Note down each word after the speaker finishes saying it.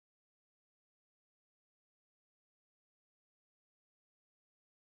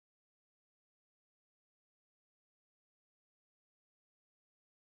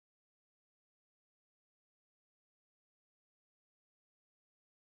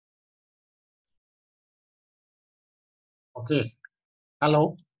Okay.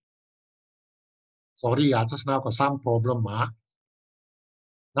 Hello. Sorry, I just now got some problem.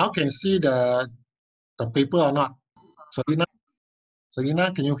 Now can see the paper or not?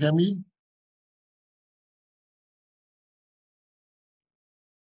 Selena, can you hear me?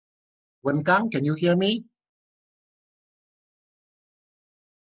 Wen Kang, can you hear me?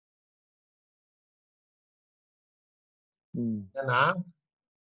 Then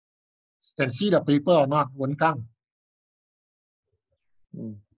can see the paper or not? Wen Kang.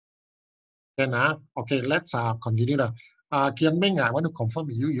 Then okay, let's continue. Kian Ming, I want to confirm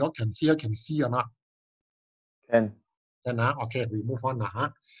with you. You all can hear, can see or not? Can. Then okay, we move on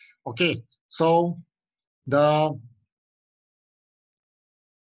now. Okay, so the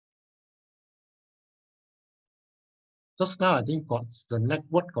just now I think got the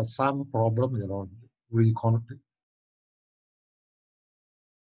network got some problem, reconnect.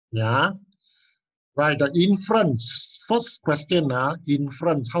 Yeah. Right, the inference. First question,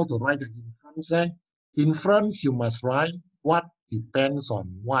 inference, how to write the inference? Inference, you must write what depends on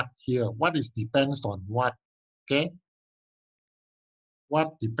what here. What is depends on what? Okay?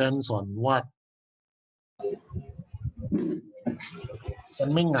 What depends on what? Can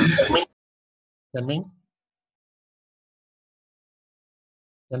Ming? Can Ming?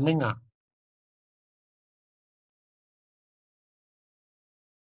 Can Ming?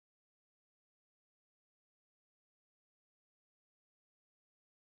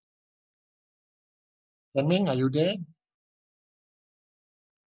 Can Ming, are you there?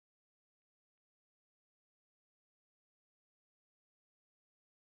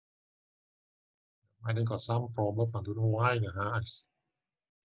 I think got some problem. I don't know why.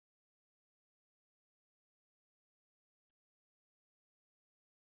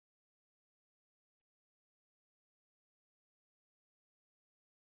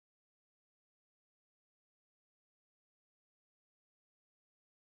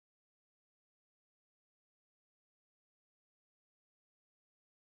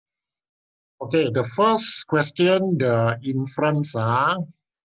 Okay, the first question, the inference.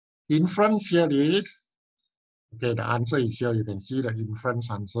 Inference here is, okay, the answer is here. You can see the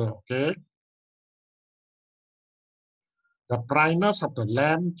inference answer, okay? The brightness of the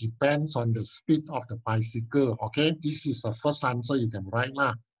lamp depends on the speed of the bicycle. Okay, this is the first answer you can write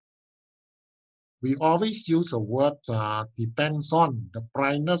now. We always use the word depends on. The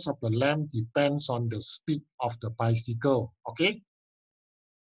brightness of the lamp depends on the speed of the bicycle. Okay.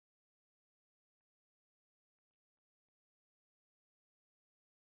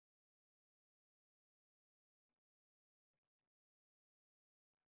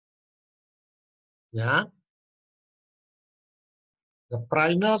 Yeah. The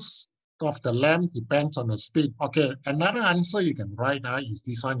brightness of the lamp depends on the speed. Okay. Another answer you can write is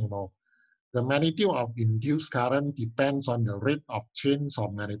this one. The magnitude of induced current depends on the rate of change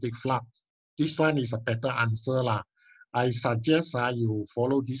of magnetic flux. This one is a better answer. I suggest you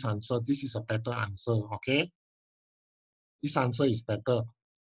follow this answer. This is a better answer, okay? This answer is better.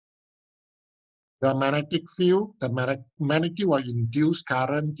 The magnetic field, the magnitude of induced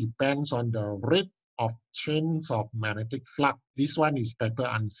current depends on the rate of change of magnetic flux. This one is better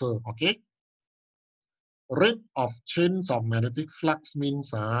answer, okay? Rate of change of magnetic flux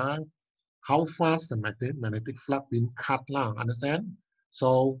means how fast the magnetic flux being cut, understand?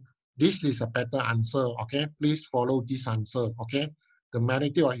 So this is a better answer, okay? Please follow this answer, okay? The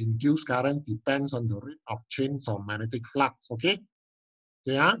magnitude of induced current depends on the rate of change of magnetic flux, okay?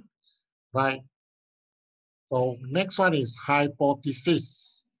 Yeah, right. So next one is hypothesis.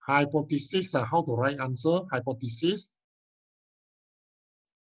 Hypothesis, how to write answer? Hypothesis.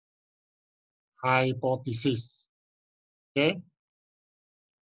 Hypothesis, okay?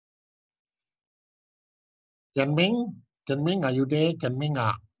 Can Ming, are you there? Can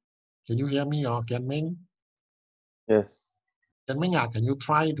can you hear me or Can Ming? Yes. Can Ming, can you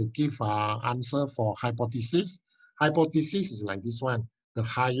try to give an answer for hypothesis? Hypothesis is like this one. The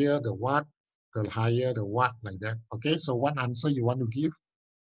higher the what, the higher the what, like that. Okay, so what answer you want to give?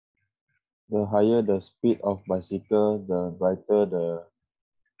 The higher the speed of bicycle, the brighter the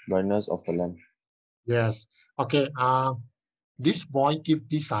brightness of the lamp. Yes. Okay, this boy give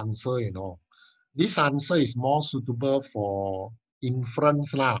this answer, This answer is more suitable for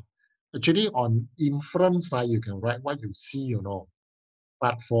inference. Actually, on inference, you can write what you see,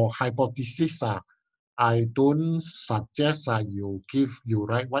 But for hypothesis, I don't suggest you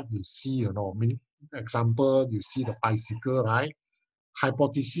write what you see, Mean, example, you see the bicycle, right?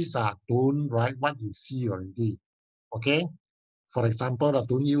 Hypothesis, don't write what you see already. Okay? For example,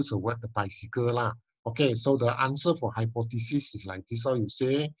 don't use the word the bicycle. Okay, so the answer for hypothesis is like this. So you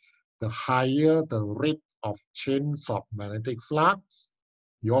say the higher the rate of chains of magnetic flux.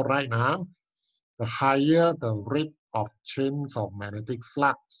 You're right now. The higher the rate of chains of magnetic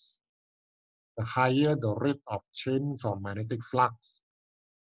flux, the higher the rate of chains of magnetic flux,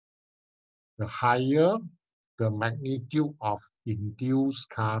 the higher the magnitude of induced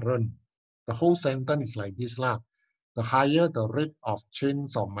current. The whole sentence is like this lah. The higher the rate of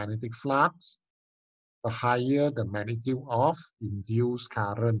chains of magnetic flux, the higher the magnitude of induced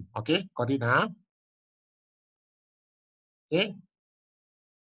current. Okay, got it now? Okay.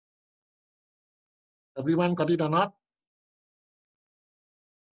 Everyone got it or not?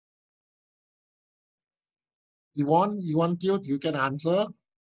 You want you can answer.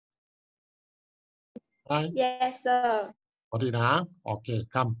 Right? Yes, sir. Got it now? Okay,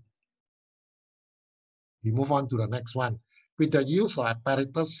 come. We move on to the next one. With the use of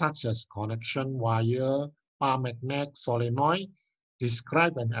apparatus such as connection wire, power magnet, solenoid,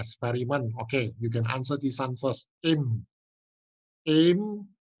 describe an experiment. Okay, you can answer this one first. Aim. Aim,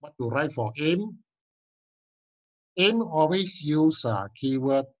 what to write for aim? Aim always use a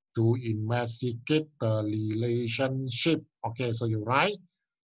keyword to investigate the relationship. Okay, so you write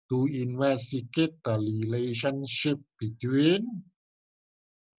to investigate the relationship between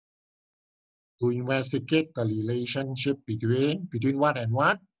between what and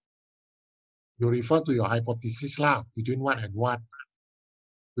what? You refer to your hypothesis lah, between what and what?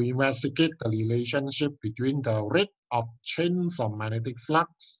 To investigate the relationship between the rate of change of magnetic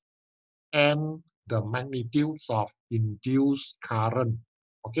flux and the magnitudes of induced current.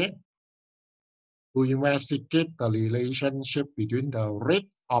 Okay? To investigate the relationship between the rate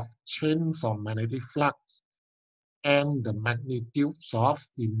of change of magnetic flux and the magnitudes of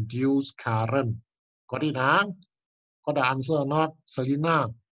induced current. Got it, huh? Got the answer or not? Selena?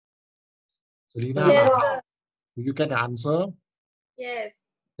 Selena, Yes, sir. do you get the answer? Yes.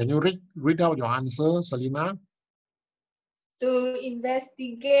 Can you read out your answer, Selena? To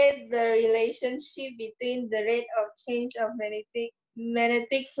investigate the relationship between the rate of change of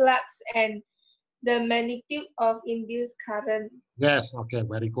magnetic flux and the magnitude of induced current. Yes, okay,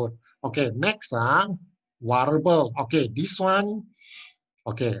 very good. Okay, next, variable. Okay, this one,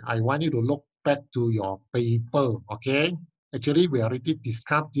 okay, I want you to look back to your paper, okay? Actually, we already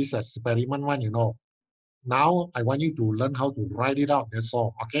discussed this experiment one, you know. Now, I want you to learn how to write it out, that's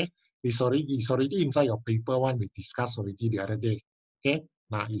all, okay? It's already inside your paper one we discussed already the other day, okay?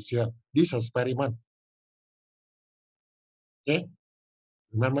 Now, it's here. This experiment, okay?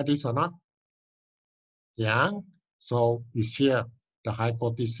 Remember this or not? Yeah, so it's here. The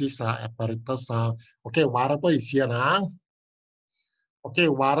hypothesis apparatus okay, variable is here now. Okay,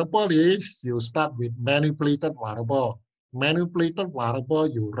 variable is you start with manipulated variable. Manipulated variable,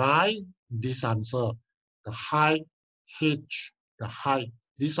 you write this answer. The height, h, the height.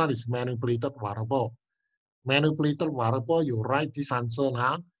 This one is manipulated variable. Manipulated variable, you write this answer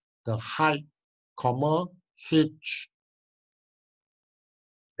now. The height, comma, h.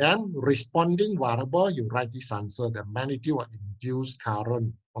 Then responding variable, you write this answer, the magnitude of induced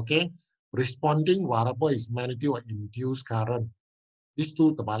current. Okay, responding variable is magnitude of induced current. These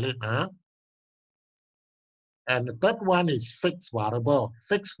two terbalik, huh? And the third one is fixed variable.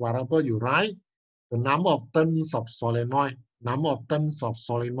 Fixed variable, you write the number of turns of solenoid. Number of turns of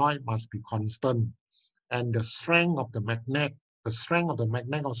solenoid must be constant, and the strength of the magnet. The strength of the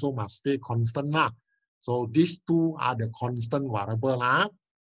magnet also must stay constant lah. So these two are the constant variable lah.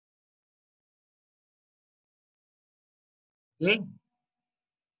 Okay.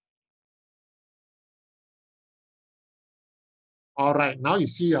 All right, now you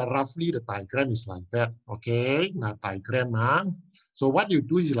see roughly the diagram is like that. Okay, now diagram. So what you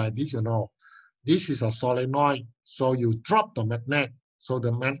do is like this, you know. This is a solenoid. So you drop the magnet. So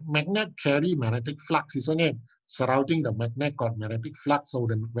the magnet carry magnetic flux, isn't it? Surrounding the magnet got magnetic flux. So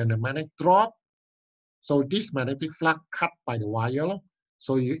when the magnet drop, so this magnetic flux cut by the wire.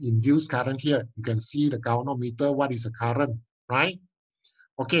 So you induce current here. You can see the galvanometer, what is the current, right?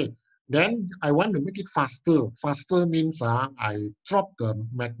 Okay, then I want to make it faster. Faster means I drop the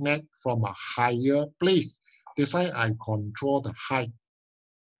magnet from a higher place. That's why I control the height.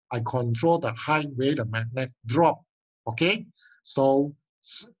 I control the height where the magnet drop. Okay, so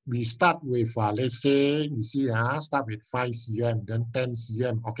we start with, let's say, you see, start with 5 cm, then 10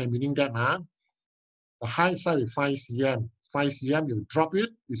 cm. Okay, meaning that the height start with 5 cm. 5 cm, you drop it,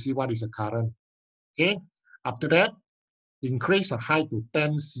 you see what is the current. Okay, after that, increase the height to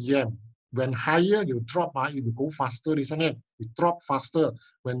 10 cm. When higher you drop, it will go faster, isn't it? It drop faster.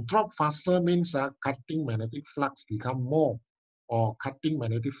 When drop faster means cutting magnetic flux become more, or cutting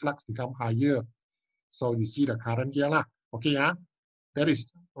magnetic flux become higher. So you see the current here lah. Okay, that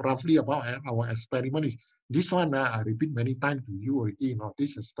is roughly about our experiment is this one. I repeat many times to you already. You know,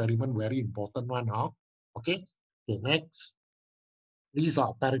 this experiment very important one. Okay. Okay. Next, these are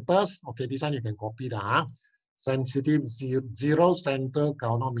apparatus. Okay, this one you can copy that. Sensitive zero center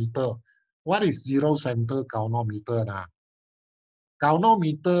galvanometer. What is zero center galvanometer?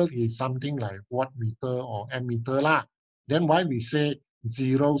 Galvanometer is something like watt meter or ammeter lah. Then why we say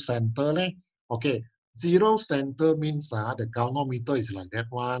zero center leh? Okay, zero center means the galvanometer is like that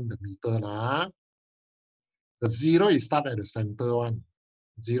one, the meter lah. The zero is start at the center one.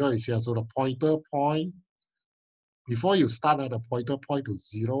 Zero is here, so the pointer point. Before you start at the pointer point to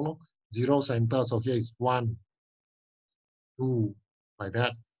zero, zero center. So here is 1, 2, like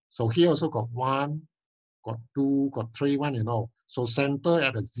that. So here also got 1, got 2, got 3, 1, you know. So center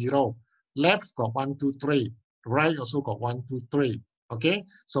at a 0. Left got 1, 2, 3. Right also got 1, 2, 3. Okay,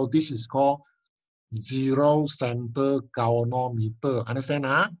 so this is called zero center galvanometer.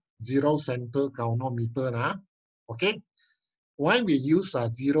 Understand? Zero center galvanometer. Okay. Why we use a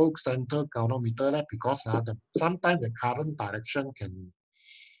zero center galvanometer? Because sometimes the current direction can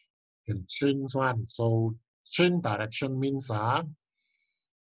change one. So change direction means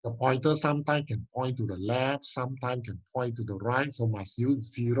the pointer sometimes can point to the left, sometimes can point to the right. So must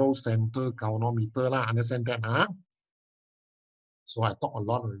use zero center galvanometer lah. Understand that? So I talk a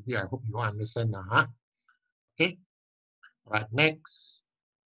lot already. I hope you understand. Okay. Right. Next,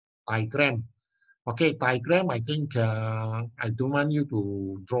 diagram. Okay, diagram. I think I don't want you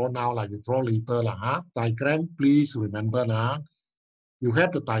to draw now. Like you draw later lah. Diagram. Please remember you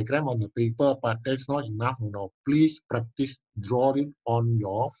have the diagram on the paper, but that's not enough. Please practice drawing on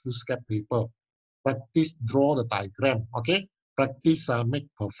your foolscap paper. Practice draw the diagram. Okay. Practice make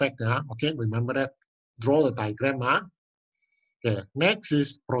perfect. Okay. Remember that. Draw the diagram. Okay. Next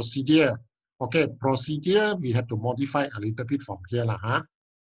is procedure. Okay. Procedure we have to modify a little bit from here lah.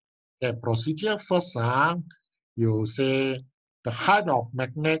 Okay. Procedure first. You say the height of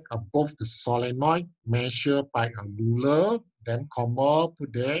magnet above the solenoid measured by a ruler. Then comma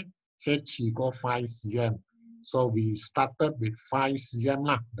put there, h equal 5 cm. So we started with 5 cm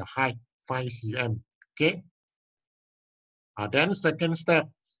lah, the height 5 cm. Okay. Then second step,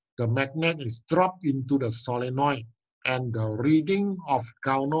 the magnet is dropped into the solenoid and the reading of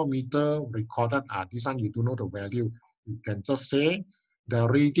galvanometer recorded. This one you don't know the value. You can just say the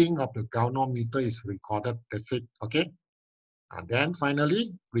reading of the galvanometer is recorded. That's it. Okay. And then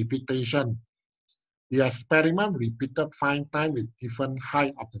finally, repetition. The experiment repeated 5 times with different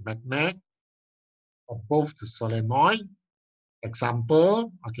height of the magnet above the solenoid.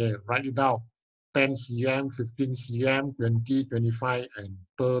 Example, okay, write it down. 10 cm, 15 cm, 20, 25, and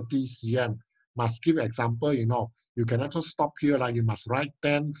 30 cm. Must give example, You cannot just stop here, like you must write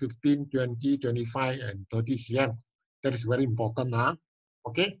 10, 15, 20, 25, and 30 cm. That is very important,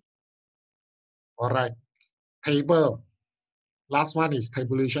 Okay? All right. Table. Last one is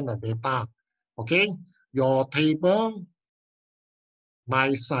tabulation of data. Okay? Your table,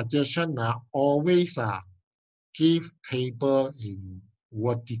 my suggestion always give table in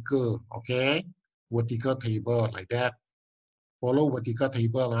vertical, okay? Vertical table like that. Follow vertical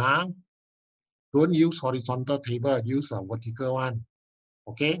table. Don't use horizontal table, use a vertical one.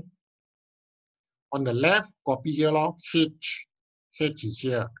 Okay? On the left, copy here, H. H is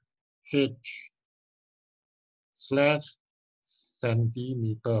here. H slash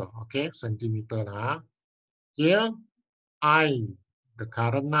centimeter. Okay, centimeter. Here, I, the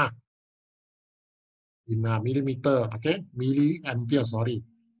current in millimeter. Okay, milliampere, sorry.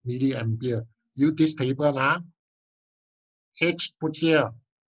 Milliampere. Use this table H put here,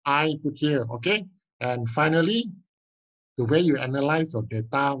 I put here, okay? And finally, the way you analyze your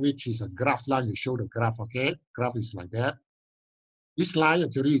data, which is a graph you show the graph, okay? Graph is like that. This line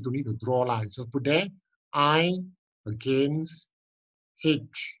actually you don't need to draw lines. So put there, I against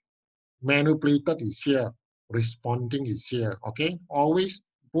H. Manipulated is here, responding is here, okay? Always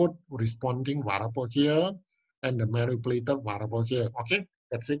put responding variable here and the manipulated variable here, okay?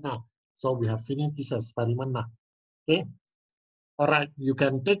 That's it now. So we have finished this experiment now, okay? All right, you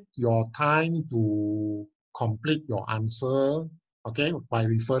can take your time to complete your answer, okay, by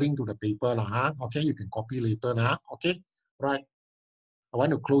referring to the paper. Okay, you can copy later. Okay, right. I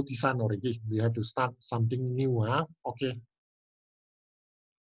want to close this one already. We have to start something new. Okay.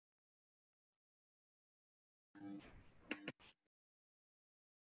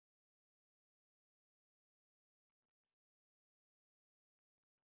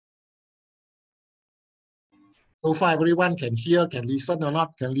 So far, everyone can hear, can listen or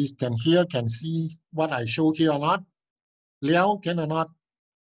not, can hear, can see what I show here or not? Liao, can or not?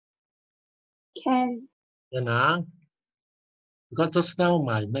 Can. Can. Because just now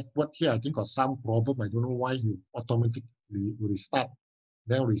my network here, I think got some problem. I don't know why you automatically restart.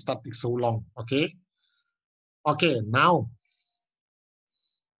 Then restart takes so long. Okay. Okay, now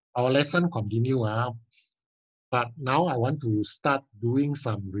our lesson continue. But now I want to start doing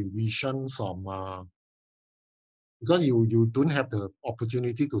some revisions on because you don't have the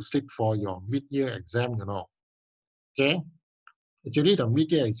opportunity to sit for your mid-year exam, you know. Okay. Actually, the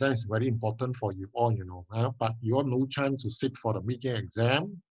mid-year exam is very important for you all, you know. But you all no chance to sit for the mid-year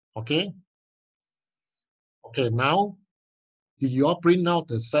exam. Okay. Okay, now did you all print out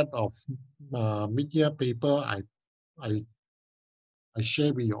the set of mid-year paper I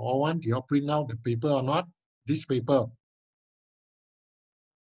share with you all one? Do you all print out the paper or not? This paper.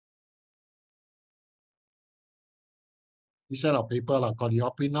 This set of paper, got you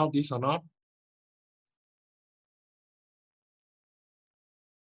all print out this or not?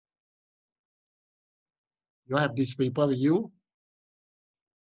 You have this paper with you?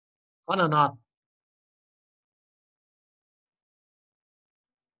 Got or not?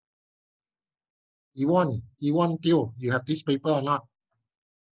 Yvonne, Teo, you have this paper or not?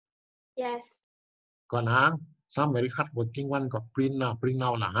 Yes. Got, some very hardworking one got print now,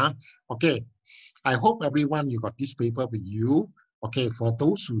 Okay, I hope everyone you got this paper with you. Okay, for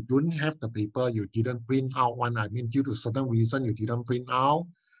those who don't have the paper, you didn't print out one. I mean, due to certain reason, you didn't print out.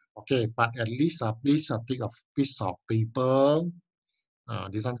 Okay, but at least please take a piece of paper.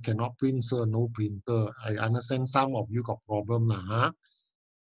 This one cannot print, so no printer. I understand some of you got problem.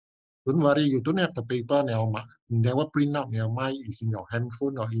 Don't worry, you don't have the paper now. Never print out. Never mind, it's in your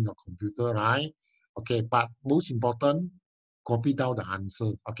handphone or in your computer, right? Okay, but most important, copy down the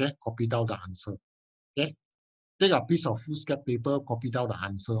answer. Okay, copy down the answer. Okay, take a piece of foolscap paper, copy down the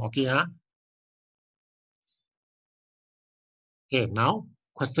answer. Okay, Okay, now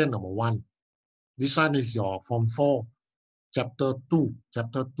question number 1. This one is your Form 4, Chapter 2.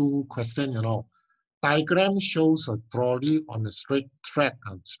 Chapter 2 question, you know. Diagram shows a trolley on a straight track.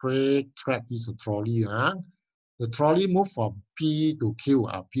 A straight track is a trolley. The trolley move from P to Q.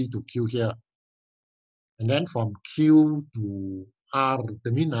 P to Q here. And then from Q to R,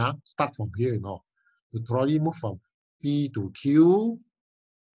 the mean start from here, you know. The trolley move from P to Q.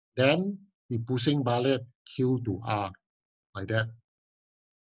 Then we pushing ballot Q to R, like that.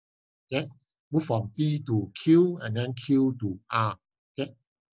 Okay, move from P to Q and then Q to R. Okay,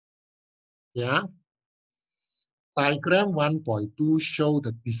 yeah. Diagram 1.2 show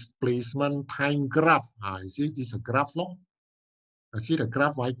the displacement time graph. You see this is a graph law. I see the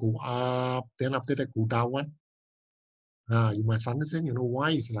graph why go up, then after that go down one. You must understand, you know,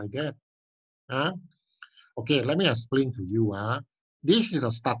 why it's like that. Okay, let me explain to you. This is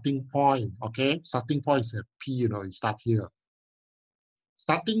a starting point. Okay, starting point is a P, you know, it start here.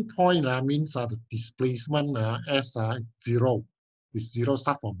 Starting point means the displacement as 0. It's 0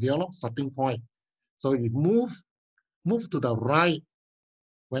 start from here, starting point. So it move to the right.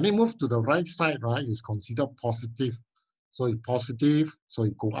 When it moves to the right side, right, it's considered positive. So it's positive, so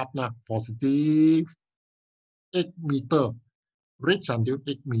it go up now, positive 8 meter, reach until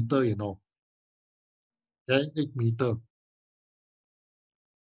 8 meter, you know. Okay, 8 meter.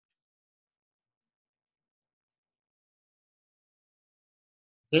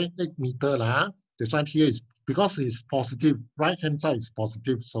 Okay, 8 meter lah. This one here is because it's positive, right hand side is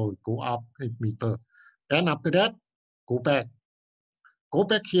positive, so go up 8 meter. Then after that, go back. Go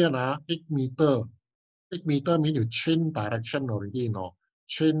back here now, 8 meter. 8 meter means you change direction already, you know.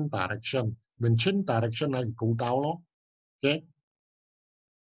 Change direction. When change direction, you go down, okay.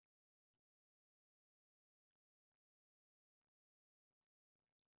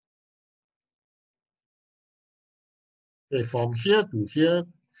 Okay, from here to here,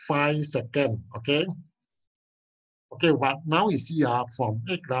 5 seconds, okay. Okay, but now you see from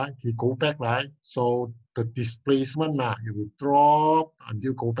 8, right, you go back, right? So the displacement it will drop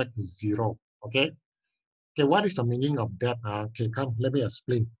until go back to 0, okay? Okay, what is the meaning of that? Okay, come, let me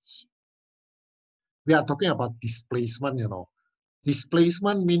explain. We are talking about displacement, you know.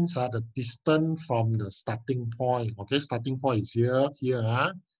 Displacement means the distance from the starting point, okay? Starting point is here.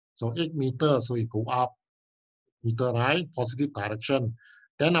 So 8 meters, so you go up meter, right? Positive direction.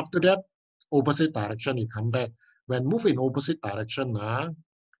 Then after that, opposite direction, you come back. When move in opposite direction,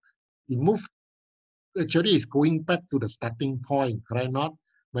 it move, actually is going back to the starting point, correct not?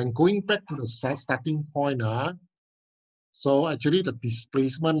 When going back to the starting point, so actually the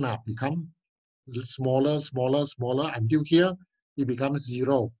displacement become smaller until here it becomes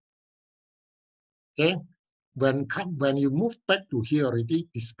 0. Okay, when you move back to here already,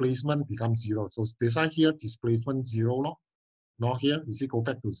 displacement becomes 0. So this one here displacement 0, not here, you see, go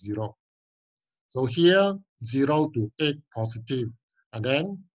back to 0. So here 0 to 8 positive. And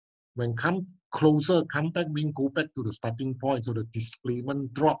then when come closer, come back, mean go back to the starting point. So the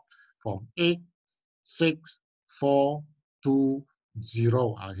displacement drop from 8, 6, 4, 2,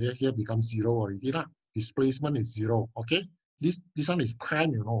 0. Here becomes 0 already. Displacement is 0. Okay. This one is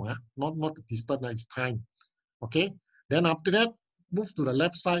time, you know, not the distance, it's time. Okay. Then after that, move to the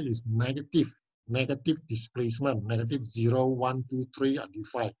left side is negative displacement, negative 0, 1, 2, 3, until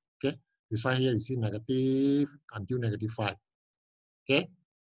 5. Okay. This one here you see negative until negative 5. Okay.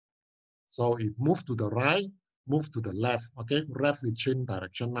 So it move to the right, move to the left. Okay. Left will change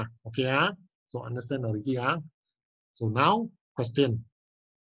direction. Okay. So understand already. So now question.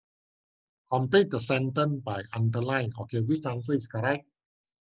 Complete the sentence by underline. Okay. Which answer is correct?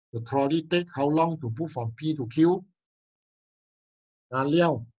 The trolley take how long to move from P to Q?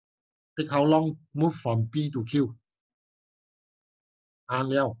 Liao. Take how long move from P to Q?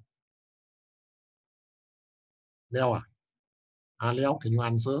 Liao. Liao Liao, can you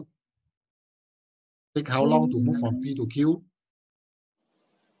answer? Take how long to move from P to Q?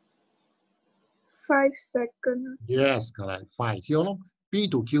 5 seconds. Yes, correct. 5. Here, P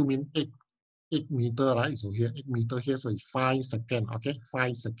to Q means 8 meter, right? So here, 8 meter here, so it's 5 seconds. Okay,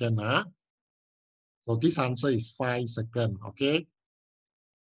 5 seconds. So this answer is 5 seconds. Okay.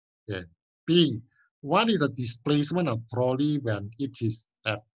 Okay. B. What is the displacement of trolley when it is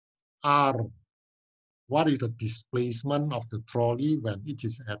at R? What is the displacement of the trolley when it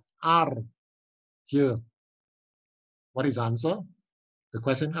is at R? Here. What is the answer? The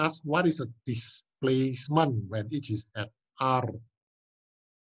question asks, what is the displacement when it is at R?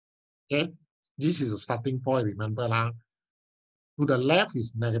 Okay, this is a starting point, remember. To the left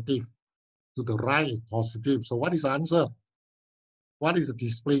is negative, to the right is positive. So what is the answer? What is the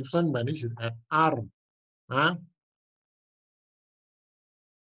displacement when it is at R?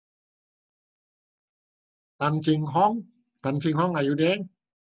 Tan Ching Hong, are you there?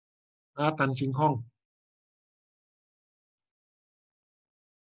 Tan Ching Hong.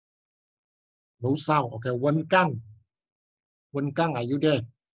 No sound. Okay, Wen Kang. Are you there?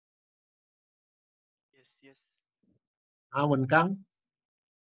 Yes. Wen Kang.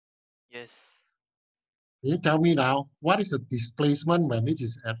 Yes. Can you tell me now, what is the displacement when it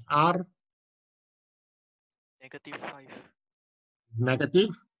is at R? Negative 5. Negative?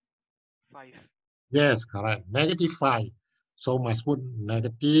 5. Yes, correct. Negative 5. So must put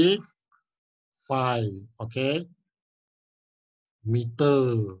negative 5. Okay.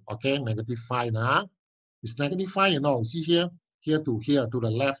 Meter. Okay. Negative 5. It's negative 5, See here. Here to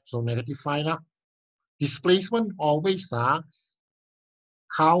the left. So negative 5. Displacement always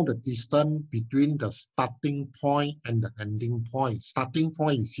count the distance between the starting point and the ending point. Starting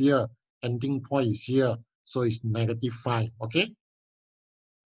point is here. Ending point is here. So it's negative 5. Okay.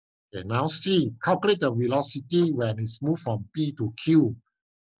 Okay, now C, calculate the velocity when it's moved from P to Q.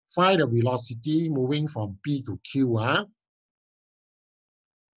 Find the velocity moving from P to Q.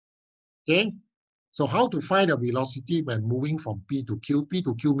 Okay, so how to find the velocity when moving from P to Q? P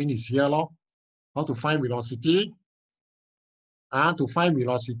to Q means here. How to find velocity? To find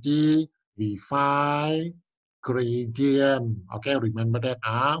velocity, we find gradient. Okay, remember that.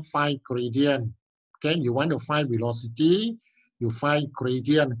 Find gradient. Okay, you want to find velocity, you find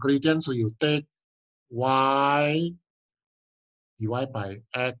gradient. So you take y divided by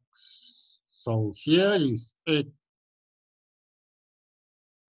x. So here is 8.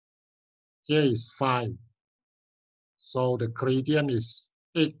 Here is 5. So the gradient is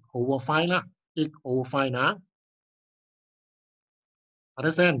 8 over 5. 8 over 5.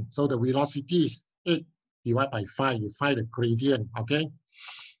 Understand? So the velocity is 8 divided by 5. You find the gradient. Okay?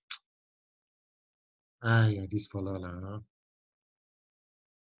 This fellow.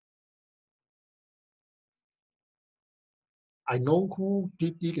 I know who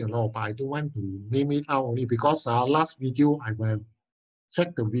did it, but I don't want to name it out only because last video I will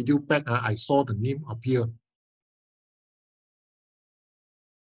check the video back. I saw the name appear.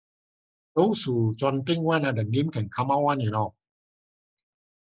 Those who chanting one, the name can come out one,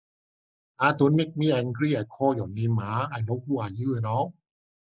 Don't make me angry. I call your name. I know who are you,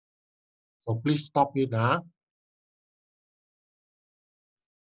 So please stop it.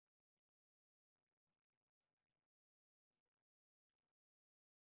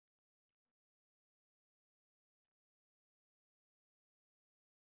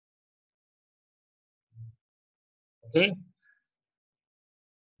 Okay.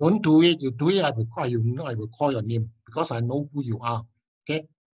 Don't do it. You do it, I will call you. I will call your name because I know who you are. Okay.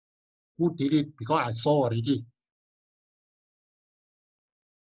 Who did it? Because I saw already.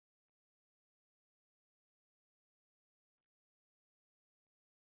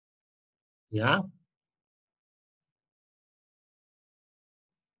 Yeah.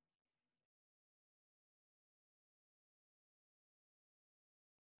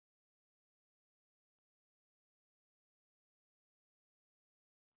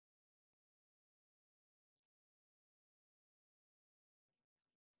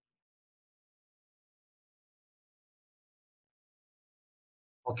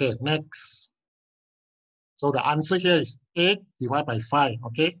 Okay, next. So the answer here is 8 divided by 5.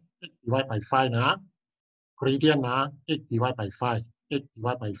 Okay, 8 divided by 5 now. Gradient now, 8 divided by 5. 8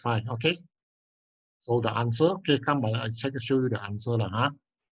 divided by 5. Okay. So the answer, okay, come on, I check show you the answer lah, huh?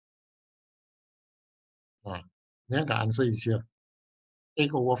 Yeah, the answer is here.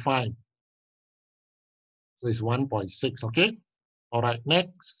 8 over 5. So it's 1.6. Okay. All right,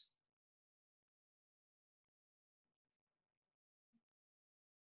 next.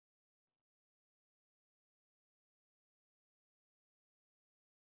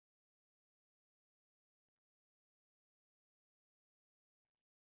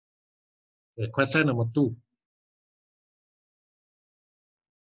 Okay, question number 2.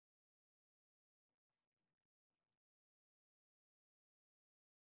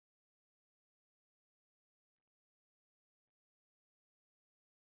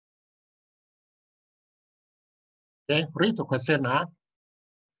 Okay, read the question.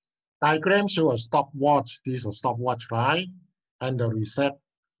 Diagram show a stopwatch. This is a stopwatch, right? And the reset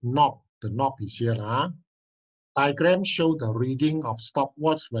knob. The knob is here. Diagram show the reading of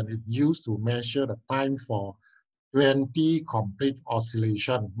stopwatch when it used to measure the time for 20 complete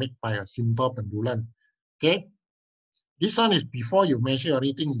oscillation made by a simple pendulum. Okay. This one is before you measure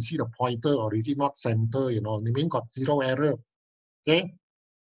everything, you see the pointer already not center, you know, it means got 0 error. Okay.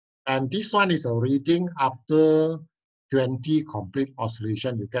 And this one is a reading after 20 complete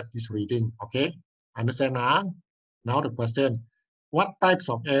oscillation, you get this reading. Okay. Understand now? Now the question, what types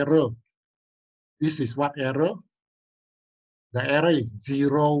of error? This is what error? The error is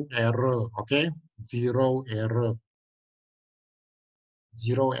 0 error. Okay. 0 error.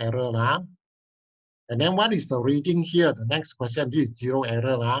 0 error now. And then what is the reading here? The next question, this is 0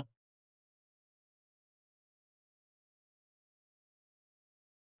 error now.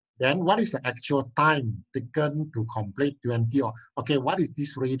 Then what is the actual time taken to complete 20? Okay, what is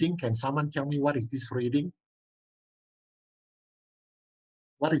this reading? Can someone tell me what is this reading?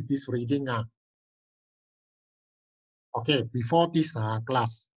 What is this reading? Okay, before this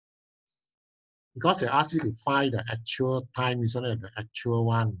class, because they ask you to find the actual time, isn't it? The actual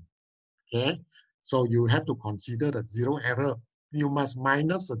one. Okay, so you have to consider the 0 error. You must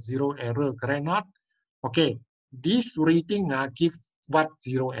minus the 0 error, correct not? Okay, this reading gives what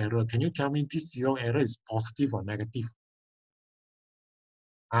 0 error? Can you tell me this 0 error is positive or negative?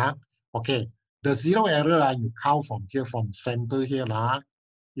 Okay, the 0 error you count from here, from center here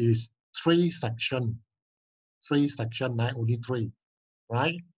is 3 section. 3 section, only 3,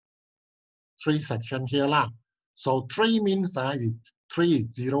 right? 3 section here So 3 means 3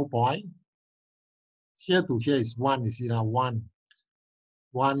 is 0 point. Here to here is 1, you see 1.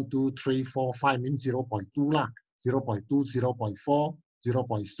 1, 2, 3, 4, 5 means 0.2 0.2, 0.4,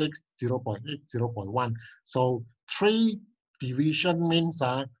 0.6, 0.8, 0.1. So 3 division means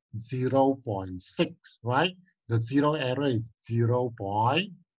 0.6, right? The 0 error is 0.6.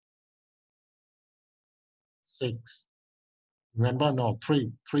 Remember, no,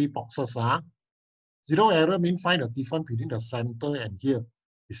 3 boxes. 0 error means find the difference between the center and here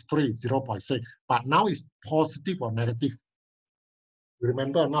is 3, 0.6. But now it's positive or negative.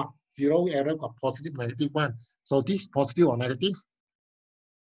 Remember or not? 0 error got positive, negative 1. So this positive or negative?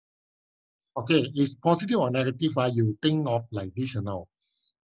 Okay, is positive or negative? You think of like this,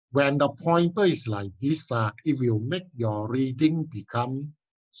 When the pointer is like this, if you make your reading become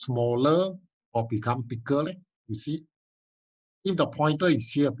smaller or become bigger, you see, if the pointer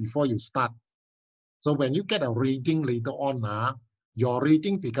is here before you start, so when you get a reading later on, your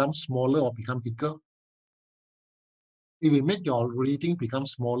reading becomes smaller or become bigger. If you make your reading become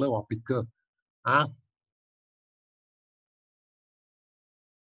smaller or bigger,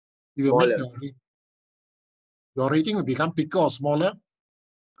 if you make your reading will become bigger or smaller?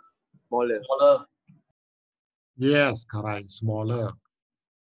 Smaller. Yes, correct, smaller.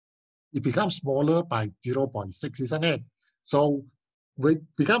 It becomes smaller by 0.6, isn't it? So when it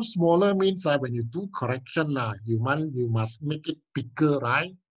becomes smaller means when you do correction, you must make it bigger,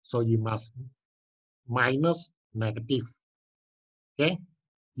 right? So you must minus negative. Okay?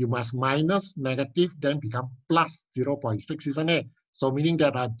 You must minus negative, then become plus 0.6, isn't it? So meaning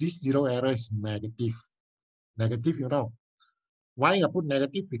that this 0 error is negative. Negative, Why I put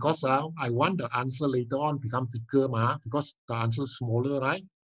negative? Because I want the answer later on become bigger, because the answer is smaller, right?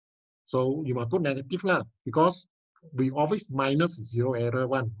 So you must put negative because we always minus 0 error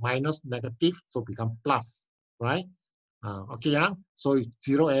one, minus negative, so become plus, right? Okay, so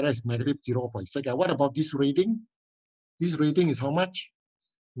 0 error is negative 0.6. What about this reading? This reading is how much?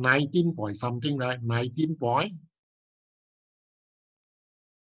 19 point something, right? 19 point.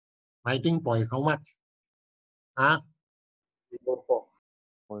 19 point how much? 0.4.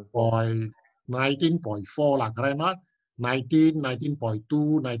 19.4 lah, correct not? 19,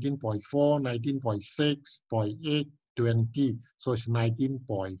 19.2, 19.4, 19.6, 0.8, 20. So it's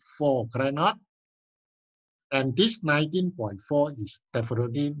 19.4, correct not? And this 19.4 is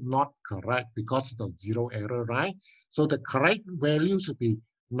definitely not correct because of zero error, right? So the correct value should be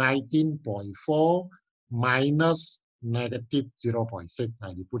 19.4 minus negative 0.6.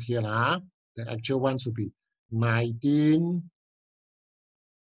 Now you put here, the actual one should be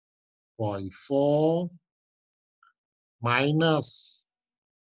 19.4 minus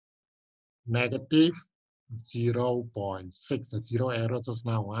negative 0.6, the zero error just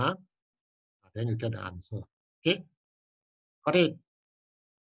now. Then you get the answer. Okay, got it?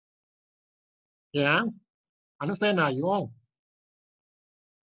 Yeah, understand now, you all?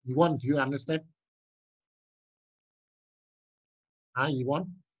 You want, do you understand? You want?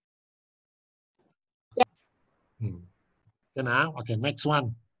 Okay, next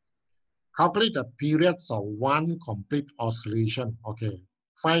one. Calculate the periods of one complete oscillation. Okay,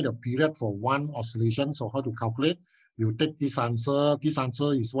 find the period for one oscillation. So how to calculate? You take this answer. This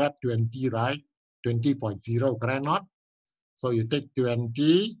answer is what? 20, right? 20.0, correct not? So you take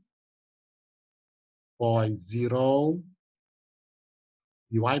 20.0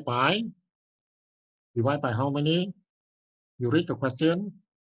 divide by how many? You read the question.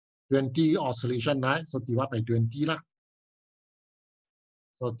 20 oscillation, right? So divide by 20 lah.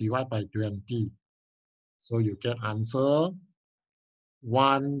 So divide by 20. So you get answer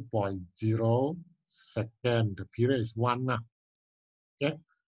 1.0 second. The period is 1 now. Okay,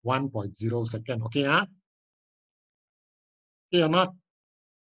 1.0 second. Okay, okay or not?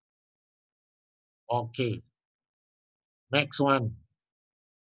 Okay. Next one.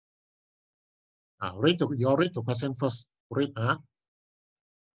 Read the question first. Read,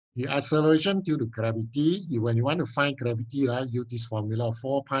 the acceleration due to gravity. When you want to find gravity, right, use this formula: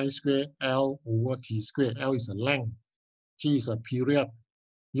 4 pi square L over t square. L is a length. T is a period.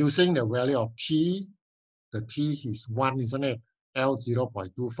 Using the value of t, the t is 1, isn't it? L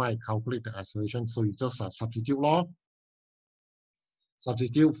 0.25, calculate the acceleration. So you just substitute law.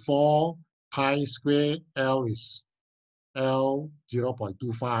 Substitute 4 pi square L is L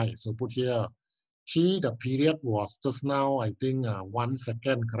 0.25. So put here t, the period was just now, I think 1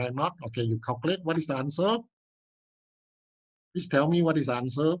 second, correct not? Okay, you calculate. What is the answer? Please tell me what is the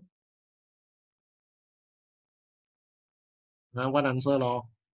answer. What answer, law?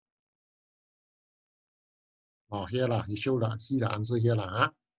 Oh, here lah. You show see the answer here lah.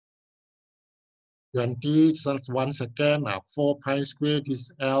 20, so 1 second, 4 pi square,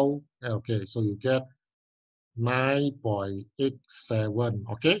 this L. Okay, so you get 9.87.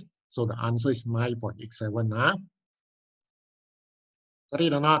 Okay, so the answer is 9.87. Got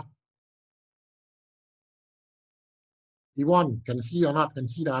it or not? Yvonne, can see or not? Can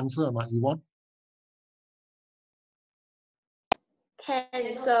see the answer or not, Yvonne?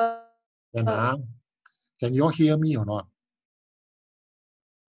 Can, sir. Can you all hear me or not?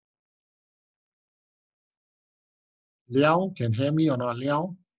 Liao, can hear me or not,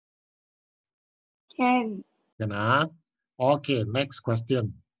 Liao? Can. Can, Okay, next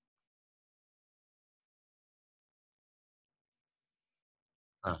question.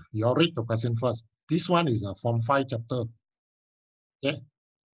 You all read the question first. This one is a Form 5 chapter. Okay?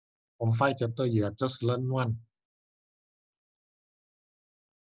 Form 5 chapter, you have just learned one.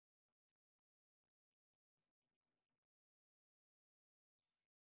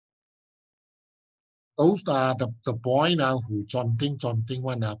 Those are the boy now who chanting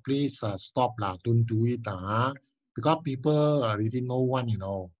one. Please stop lah. Don't do it. Because people already know one, you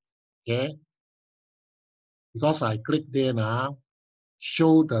know. Okay? Because I click there now,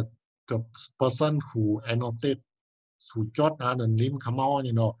 show the person who annotate, who jot the name come on,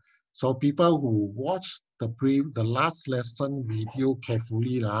 you know. So people who watch the last lesson video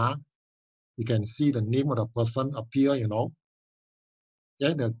carefully, you can see the name of the person appear, you know.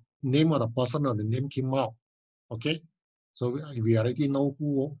 Yeah, the name of the person or the name came out. Okay, so we already know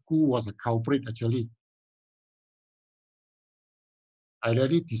who was the culprit actually. I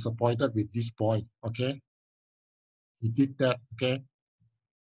really disappointed with this boy. Okay, he did that. Okay,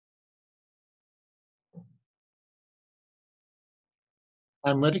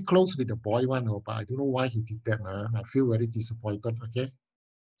 I'm very close with the boy one, but I don't know why he did that. I feel very disappointed. Okay,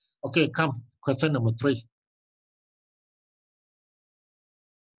 okay, come question number 3.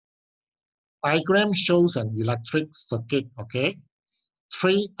 Diagram shows an electric circuit. Okay,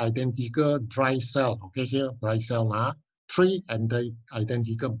 3 identical dry cell. Okay, here dry cell. 3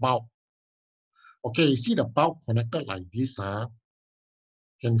 identical bulb. Okay, you see the bulb connected like this. Can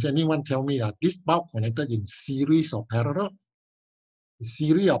anyone tell me that this bulb connected in series or parallel?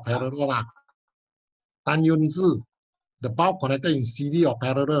 series or parallel lah. 单元字 the bulb connected in series or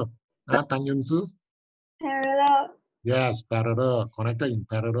parallel 啊，单元字 Parallel. yes parallel connected in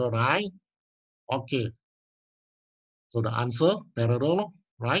parallel right okay so the answer parallel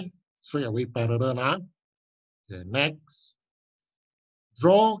right straight away parallel now. Okay, next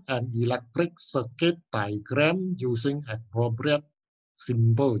draw an electric circuit diagram using appropriate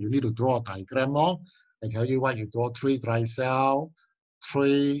symbol. You need to draw a diagram. No? I tell you what, you draw 3 tri-cell,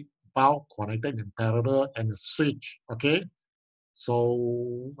 3 bulb connected in parallel, and a switch. Okay.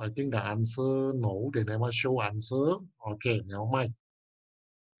 So I think the answer no, they never show answer. Okay, now mind.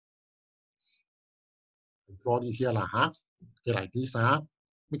 Draw it here lah, huh? Okay, like this, huh?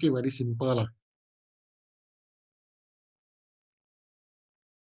 Make it very simple lah.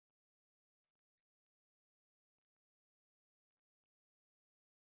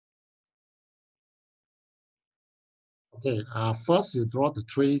 Okay, first you draw the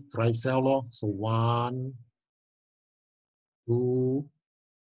 3 tri-cell. So 1, 2.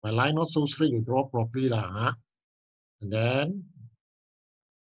 My line not so straight, you draw properly lah, huh? And then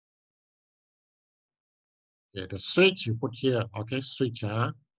okay, the switch you put here. Okay, switch,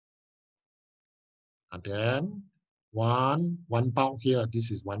 huh? And then one bulb here.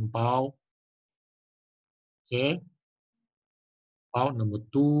 This is 1 bulb. Okay. Bulb number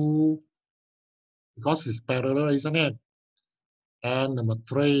 2, because it's parallel, isn't it? And number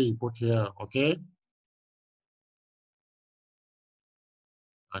 3 put here. Okay.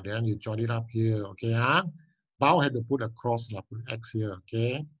 And then you join it up here. Okay, huh? Bulb had to put a cross, put X here.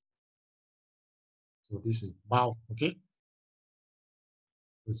 Okay. So this is bulb. Okay.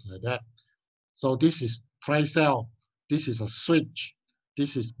 It's like that. So this is tri-cell. This is a switch.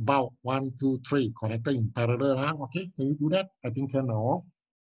 This is bulb 1, 2, 3 connected in parallel. Huh? Okay, can you do that? I think can now.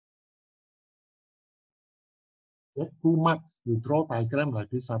 Yeah, 2 marks. You draw diagram like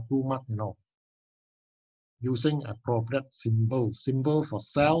this are 2 marks, you know. Using appropriate symbol. Symbol for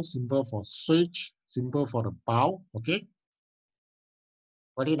cell, symbol for switch, symbol for the bulb. Okay.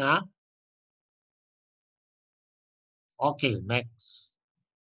 Got it now? Okay, next.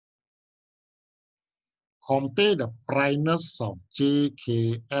 Compare the brightness of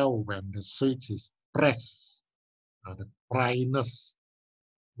JKL when the switch is pressed. The brightness.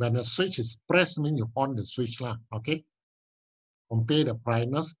 When the switch is pressed, means you on the switch lah. Okay. Compare the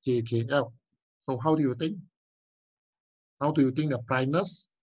brightness JKL. So how do you think? How do you think the brightness?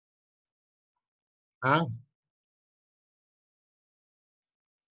 Let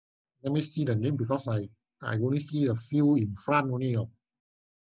me see the name because I only see a few in front only.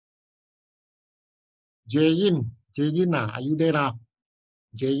 Jayin, are you there?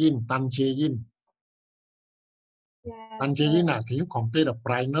 Jayin, Tan Jayin. Yeah. Tan Jayin, can you compare the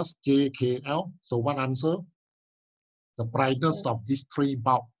brightness JKL? So what answer? The brightness of these 3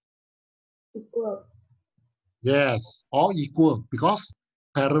 bulbs. Equal. Yes, all equal because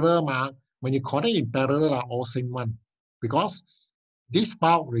parallel. When you connect in parallel are all same one. Because this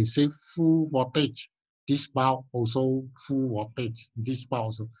bulb receive full voltage. This bulb also full voltage. This bulb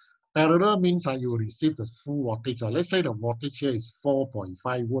also. Parallel means that you receive the full voltage. Let's say the voltage here is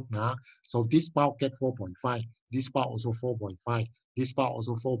 4.5 volt. So this bulb get 4.5. This bulb also 4.5. This bulb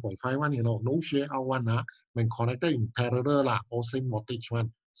also 4.5 one. You know, no share out one. When connected in parallel, all same voltage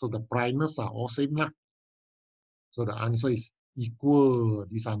one. So the brightness are all same. So the answer is equal.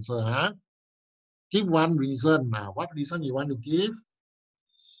 This answer. Give one reason. What reason you want to give?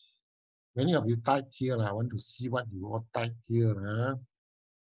 Many of you type here. I want to see what you all type here.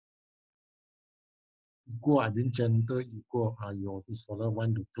 Equal, I mean gender equal. This fellow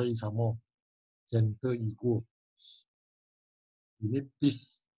want to play some more. Gender equal. You need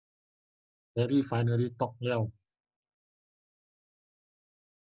this. Harry finally talk now.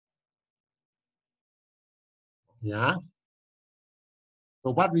 Yeah.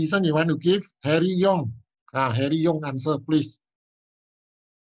 So what reason you want to give? Harry Young. Harry Young answer, please.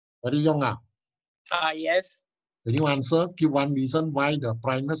 Harry Young. Yes. Can you answer? Give one reason why the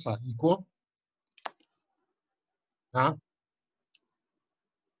brightness are equal. What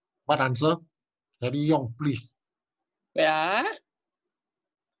answer? Harry Young, please. Yeah.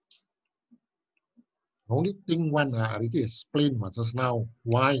 Only thing one, I already explained just now.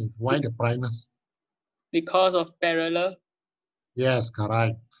 Why the brightness? Because of parallel. Yes,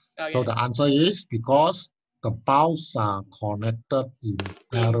 correct. Okay. So the answer is because the bulbs are connected in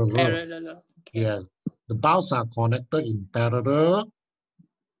parallel. Okay. Yes, the bulbs are connected in parallel.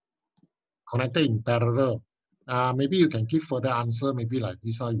 Maybe you can give further answer. Maybe like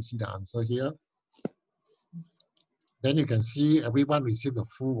this, how you see the answer here. Then you can see everyone receive the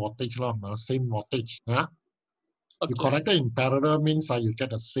full voltage, same voltage. You Okay. connected in parallel means you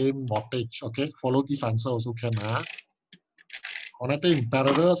get the same voltage. Okay, follow this answer also can. Connected in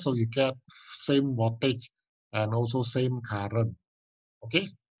parallel, so you get same voltage and also same current. Okay,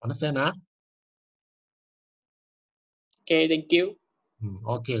 understand? Okay, thank you.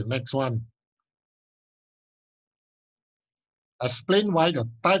 Okay, next one. Explain why the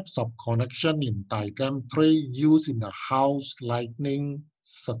types of connection in diagram 3 used in the house lighting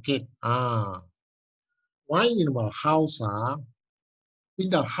circuit. Why in our house? In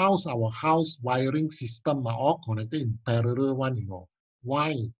the house, our house wiring system are all connected in parallel one,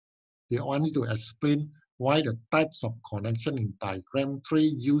 Why? They want to explain why the types of connection in diagram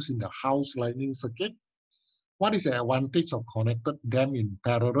 3 used in the house lighting circuit. What is the advantage of connected them in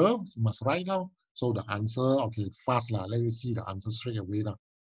parallel? You must write now. So the answer, okay, fast lah. Let me see the answer straight away now.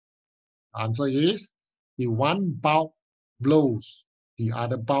 The answer is the one bulb blows, the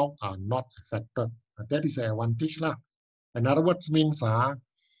other bulb are not affected. That is the advantage lah. In other words, means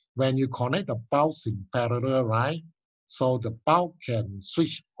when you connect the bulbs in parallel, right? So the bulb can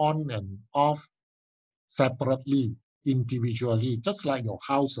switch on and off separately, individually, just like your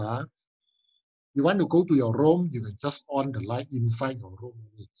house. You want to go to your room, you can just on the light inside your room.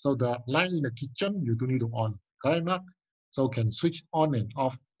 So the light in the kitchen, you don't need to on, correct not? So can switch on and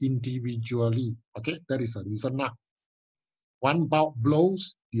off individually. Okay, that is the reason now. One bulb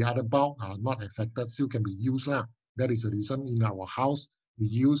blows, the other bulb are not affected, still can be used now. That is the reason in our house we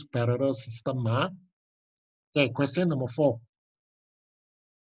use parallel system. Okay, question number 4.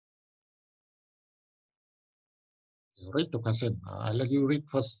 Read the question. I'll let you read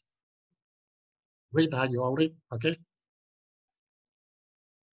first. Read, you all read, okay?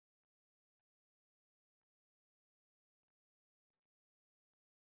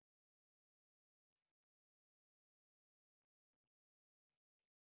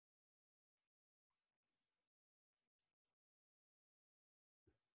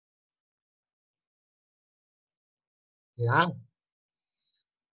 Yeah.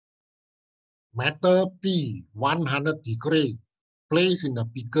 Matter P, 100 degree, place in the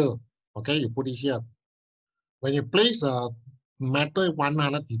beaker. Okay, you put it here. When you place a matter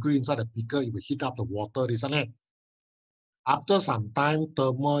 100 degree inside the beaker, you will heat up the water, isn't it? After some time,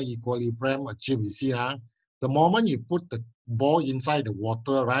 thermal equilibrium achieved. You see, the moment you put the ball inside the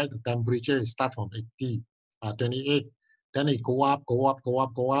water, right, the temperature start from 80, 28, then it go up, go up, go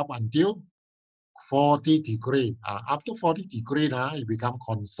up, go up until 40 degree. After 40 degree, it become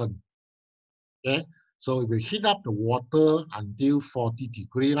constant. Okay, so it will heat up the water until 40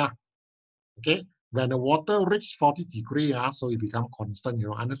 degree. Okay, when the water reach 40 degree, so it become constant.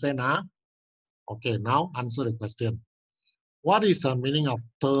 You understand? Okay, now answer the question. What is the meaning of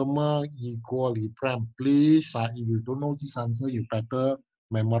thermal equilibrium? Please, if you don't know this answer, you better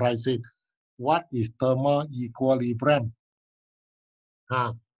memorize it. What is thermal equilibrium?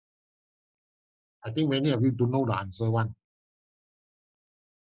 I think many of you don't know the answer one.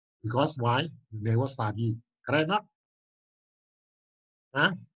 Because why? You never study. Correct not?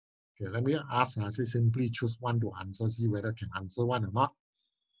 Okay, let me ask. I say simply choose one to answer, see whether I can answer one or not.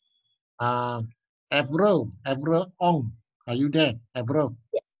 Avril Ong, are you there? Avril?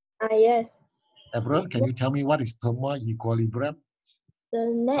 Yes. Avril, can you tell me what is thermal equilibrium?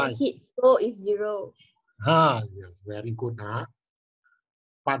 The net heat flow is 0. Yes, very good.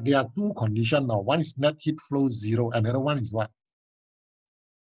 But there are two conditions now. One is net heat flow 0, another one is what?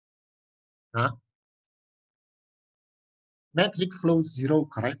 Net heat flow 0,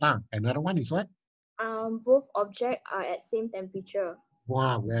 correct? Another one is what? Both objects are at same temperature.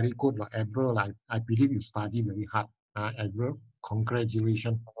 Wow, very good, Avril. I believe you study very hard. Avril,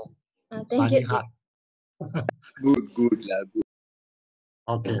 congratulations. Thank Study you. hard. Good.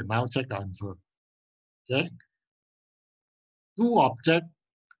 Okay, now check the answer. Okay. Two objects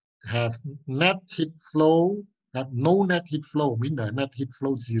have net heat flow, have no net heat flow, mean the net heat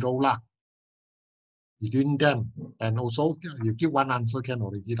flow 0 lah. Between them, and also you give one answer can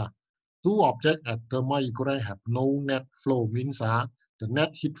already lah. Two objects at thermal equilibrium have no net flow, means the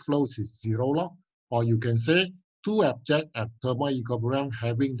net heat flow is 0 lah. Or you can say two objects at thermal equilibrium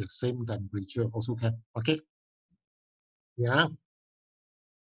having the same temperature also can. Okay. Yeah.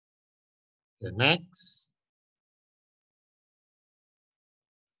 Okay, next.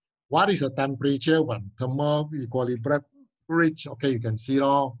 What is the temperature when thermal equilibrium reach? Okay, you can see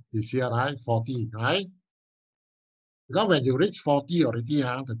it's here, right? 40, right? Because when you reach 40 already,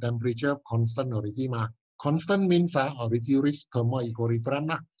 the temperature constant already. Constant means already reach thermal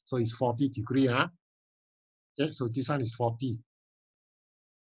equilibrium. So it's 40 degree. Okay, so this one is 40.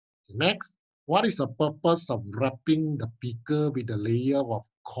 Next, what is the purpose of wrapping the beaker with a layer of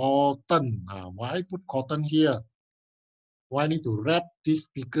cotton? Why put cotton here? Why need to wrap this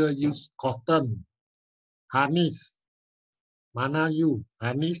speaker use cotton? Harness. Mana you?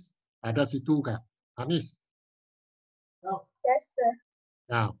 Harness? Ada situ kah? Harness. Yes, sir.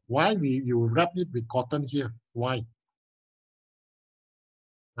 Now, why you wrap it with cotton here? Why?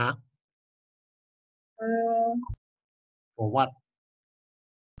 Huh? For what?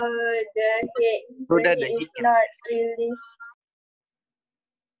 The heat, So the that the heat heat is can not released.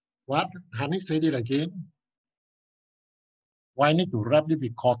 What? Harness, say it again. Why need to wrap it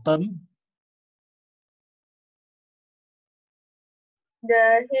with cotton?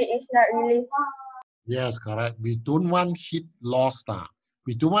 The heat is not released. Yes, correct. We don't want heat loss.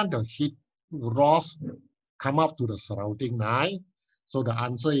 We don't want the heat loss come up to the surrounding, right? So the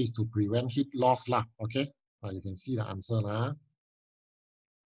answer is to prevent heat loss. Okay, you can see the answer.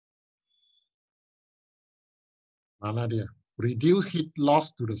 Mana dia? Reduce heat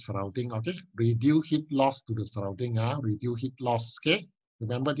loss to the surrounding. Okay, reduce heat loss to the surrounding. Reduce heat loss. Okay,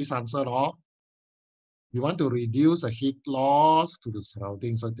 remember this answer, or you want to reduce the heat loss to the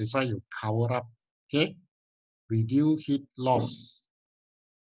surrounding. So that's why you cover up. Okay, reduce heat loss.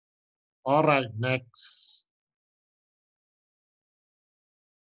 All right, next.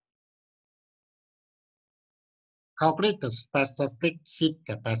 Calculate the specific heat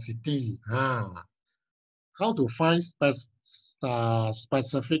capacity. How to find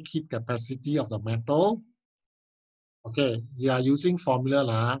specific heat capacity of the metal? Okay, you are using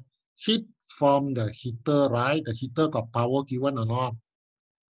formula. Heat from the heater, right? The heater got power given or not?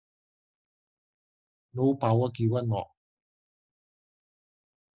 No power given. No.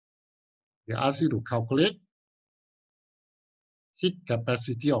 They ask you to calculate heat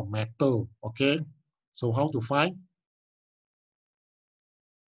capacity of metal. Okay, so how to find?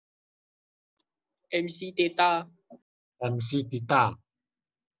 MC theta. MC theta.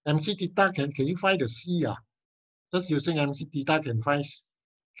 MC theta, can you find the C? Just using MC theta can find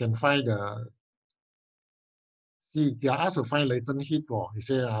the C. They are asked to find latent heat. He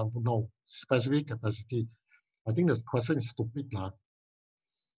say no, specific capacity. I think the question is stupid.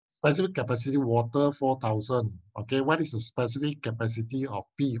 Specific capacity water 4,000. Okay, what is the specific capacity of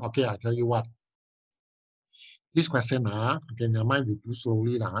P? Okay, I tell you what. This question, okay, never mind, we do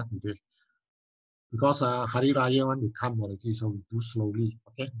slowly today. Because Hari Raya want to come already, so we do slowly.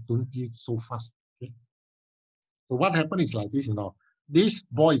 Okay, don't do it so fast. Okay. So what happens is like this, this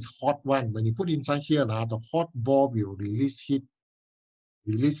ball is hot one. When you put inside here, the hot ball will release heat.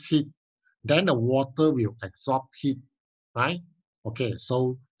 Then the water will absorb heat, right? Okay,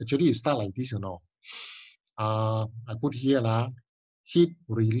 so actually you start like this, I put here, heat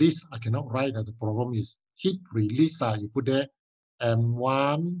release. I cannot write that the problem is heat release. You put there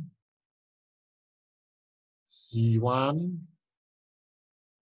M1, C1,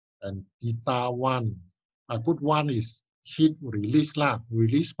 and theta 1. I put 1 is heat release,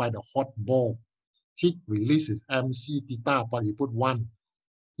 released by the hot ball. Heat release is MC theta, but you put 1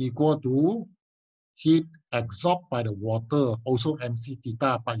 equal to heat absorbed by the water, also MC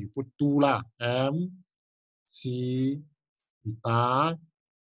theta, but you put 2 MC theta,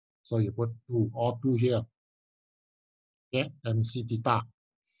 so you put 2, all 2 here. Okay, MC theta.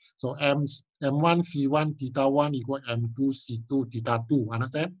 So M1 C1 theta 1 equal M2 C2 theta 2.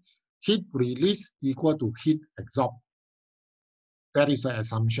 Understand? Heat release equal to heat absorbed. That is an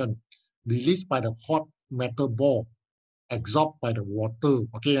assumption. Released by the hot metal ball, absorbed by the water.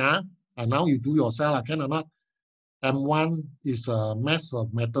 Okay, and now you do yourself, can or not? M1 is a mass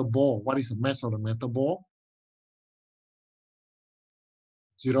of metal ball. What is the mass of the metal ball?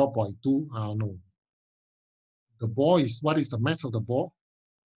 0.2. No. The ball is, what is the mass of the ball?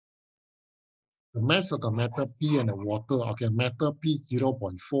 The mass of the metal P and the water. Okay, metal P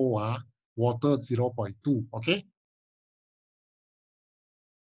 0.4, water 0.2. Okay.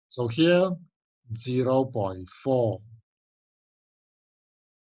 So here 0.4.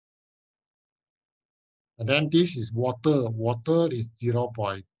 And then this is water. Water is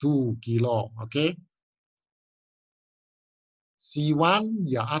 0.2 kilo. Okay. C1,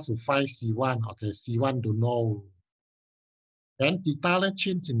 you are asked to find C1. Okay, C1 don't know. Then theta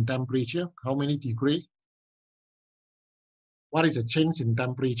change in temperature. How many degree? What is the change in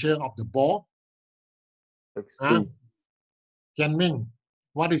temperature of the ball? 60. Kian Ming,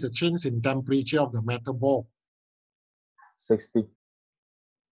 what is the change in temperature of the metal ball? 60.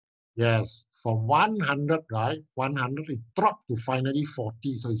 Yes, from 100, right? 100, it dropped to finally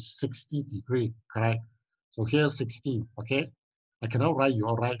 40, so it's 60 degree, correct? So here's 60, okay? I cannot write, you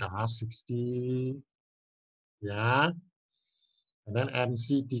all right, 60, yeah. And then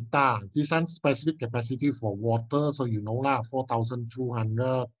MC theta, this one specific capacity for water, so you know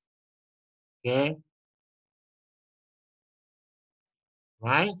 4,200, okay?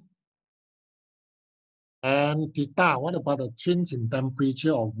 right? And theta, what about the change in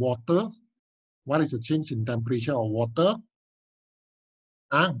temperature of water? What is the change in temperature of water?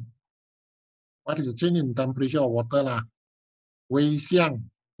 Huh? What is the change in temperature of water lah? Wei Xiang,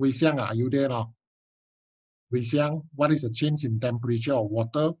 are you there now? Wei Xiang, what is the change in temperature of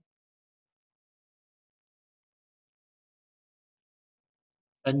water?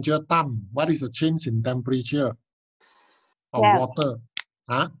 Angel Tam, what is the change in temperature of 12. water?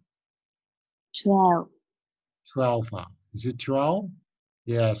 Huh? 12. 12. Is it 12?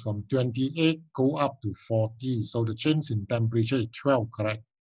 Yes, from 28 go up to 40. So the change in temperature is 12, correct?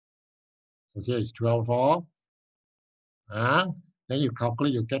 Okay, it's 12 all. Then you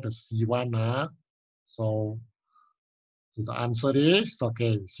calculate, you get a C1. So the answer is,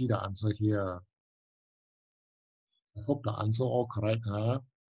 okay, see the answer here. I hope the answer all correct. I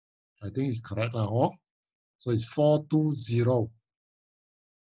think it's correct now. So it's 420.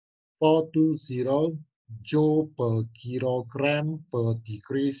 420 joule per kilogram per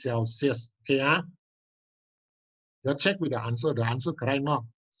degree Celsius. Okay, you check with the answer. The answer correct not?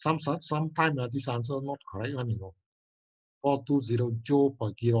 Sometimes this answer not correct one, 420 joule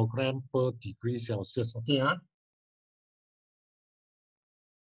per kilogram per degree Celsius. Okay,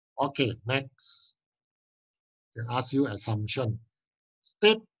 Okay, next. They ask you assumption.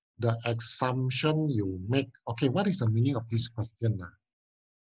 State the assumption you make. Okay, what is the meaning of this question?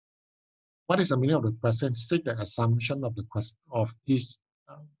 What is the meaning of the question? State the assumption of the question of this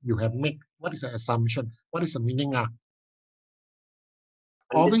you have made. What is the assumption? What is the meaning?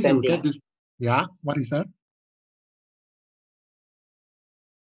 Always you get this. Yeah, what is that?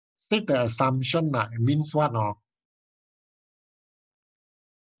 State the assumption. It means what?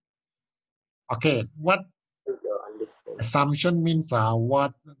 Okay, what assumption means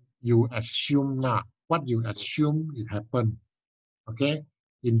what you assume now. What you assume it happened. Okay,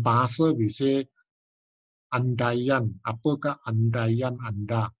 in bahasa we say andaian. Apakah andaian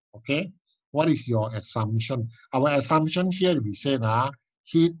Anda? Okay, what is your assumption? Our assumption here we say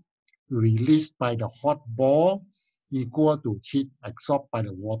heat released by the hot ball equal to heat absorbed by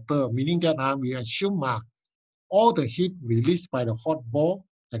the water. Meaning that we assume all the heat released by the hot ball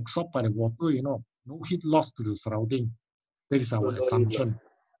absorbed by the water, no heat lost to the surrounding. That is our assumption.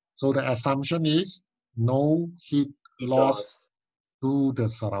 So the assumption is no heat lost to the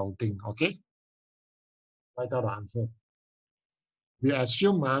surrounding. Okay? Write out the answer. We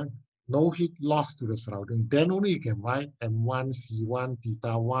assume no heat lost to the surrounding. Then only you can write M1 C1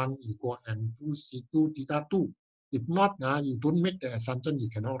 theta 1 equal M2 C2 theta 2. If not, you don't make the assumption, you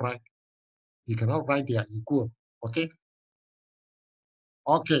cannot write. You cannot write they are equal. Okay?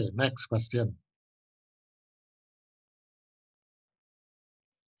 Okay, next question.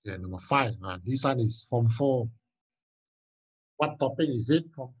 Okay, number 5. This one is Form 4. What topic is it?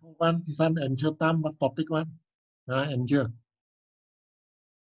 Form 4 this one, Angel Tam, what topic one? Angel.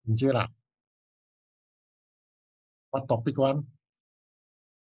 Angel. What topic one?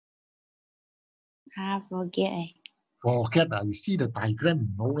 Forget. Forget. You see the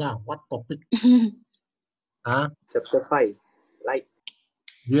diagram, no lah. What topic? Chapter 5, light.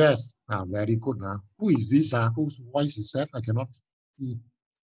 Yes, very good. Who is this? Whose voice is that? I cannot see.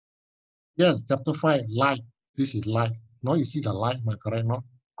 Yes, chapter 5, light. This is light. Now you see the light, am I correct? No?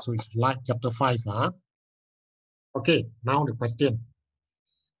 So it's light, chapter 5. Okay, now the question.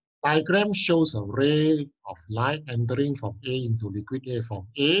 Diagram shows a ray of light entering from A into liquid A. From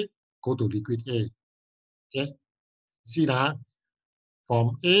A, go to liquid A. Okay, see that?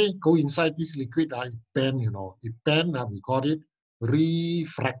 From A, go inside this liquid, it bend, It bend, we call it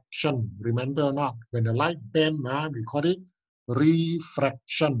refraction. Remember or not? When the light bend, we call it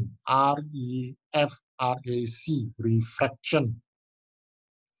refraction. R-E-F-R-A-C, refraction.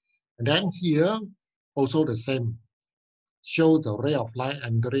 And then here, also the same. Show the ray of light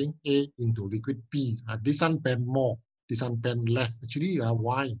entering A into liquid B. This one bend more, this one bend less. Actually,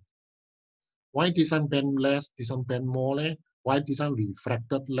 why? Why this one bend less, this one bend more? Why this one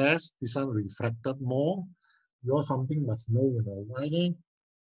refracted less, this one refracted more? You something must know, why?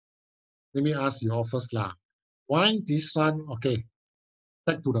 Let me ask you all first lah. Why this one? Okay,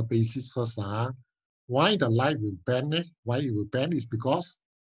 back to the basis first. Why the light will bend? Why it will bend is because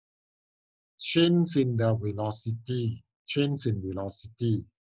change in the velocity. Change in velocity.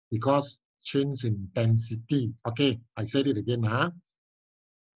 Because change in density. Okay, I said it again.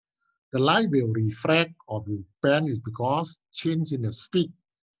 The light will refract or will bend is because change in the speed.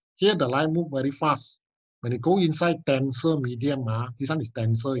 Here the light move very fast. When it go inside denser medium, this one is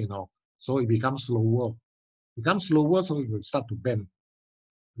denser, so it becomes slower. Becomes slower, so it will start to bend,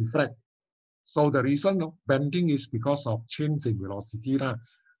 refract. So the reason of bending is because of change in velocity lah.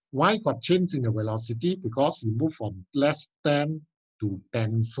 Why got change in the velocity? Because you move from less than to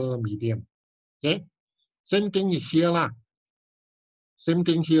denser medium. Okay, same thing here lah. Same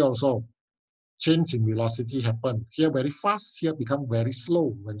thing here also. Change in velocity happen. Here very fast, here become very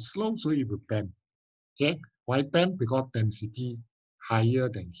slow. When slow, so it will bend. Okay, why bend? Because density higher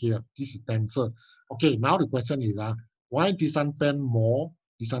than here. This is denser. Okay, now the question is why this one bend more,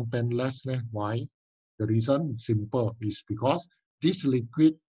 this one bend less? Why? The reason simple is because this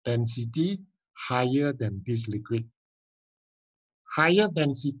liquid density higher than this liquid. Higher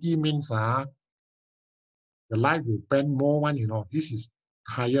density means the light will bend more one, this is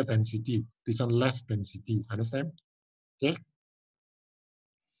higher density, this one less density, understand? Okay.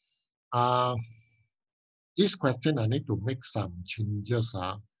 This question I need to make some changes.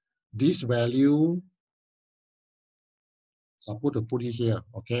 This value, suppose to put it here,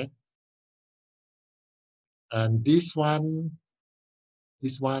 okay? And this one,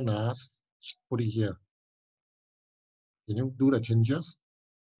 put it here. Can you do the changes?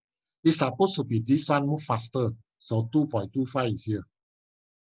 It's supposed to be this one move faster. So 2.25 is here.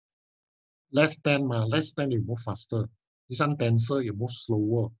 Less than you move faster. This one denser, you move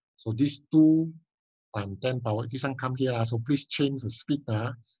slower. So this 2 times 10 power, this one come here. So please change the speed.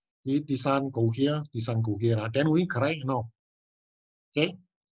 This one go here, this one go here. Then we correct, Okay.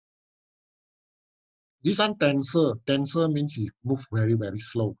 This one denser means you move very, very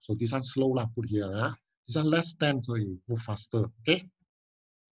slow. So this one slow lah, put here. This one less than, so you move faster. Okay.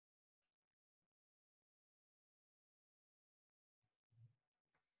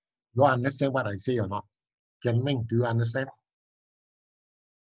 You understand what I say or not? Kian Ming, do you understand?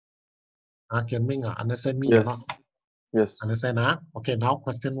 Kian Ming, understand me or not? Yes. Understand? Okay, now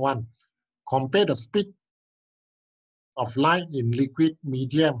question 1. Compare the speed of light in liquid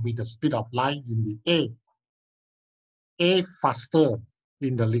medium with the speed of light in the air. A faster,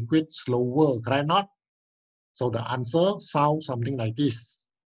 in the liquid slower, correct not? So the answer sounds something like this.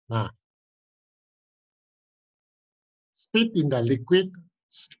 Speed in the liquid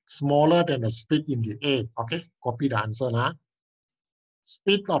smaller than the speed in the air. Okay, copy the answer now.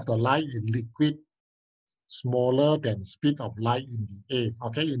 Speed of the light in liquid smaller than speed of light in the air.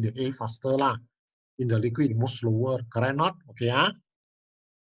 Okay, in the air faster lah. In the liquid more slower. Correct not? Okay,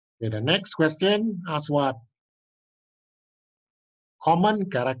 Okay, the next question asks what? Common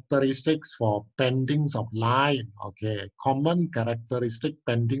characteristics for bendings of light. Okay, common characteristic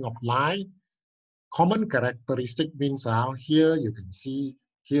bending of light. Common characteristic means here you can see,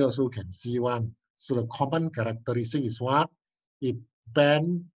 here also can see one. So the common characteristic is what? It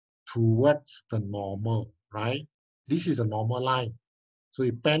bends towards the normal, right? This is a normal line. So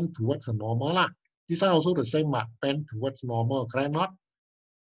it bends towards the normal lah. These are also the same, but bend towards normal, correct not?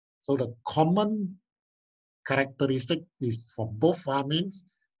 So the common characteristic is for both means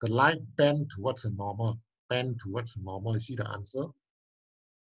the light bend towards the normal. Bend towards the normal. You see the answer?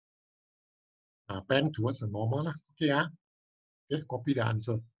 Bend towards the normal lah. Okay, okay, copy the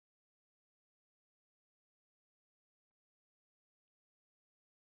answer.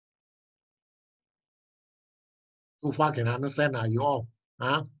 So far can understand you all?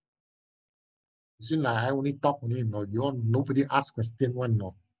 It seems like I only talk only, you all nobody ask question one,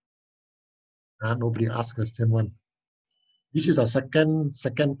 no. Nobody ask question one. This is the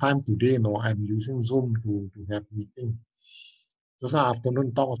second time today, I'm using Zoom to have meeting. Just now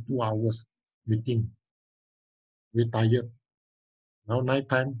afternoon talk 2 hours meeting. We're tired. Now night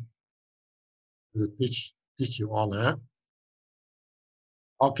time to teach you all.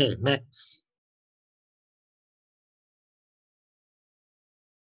 Okay, next.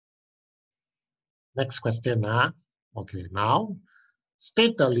 Next question. Okay, now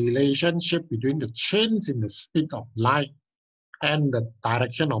state the relationship between the change in the speed of light and the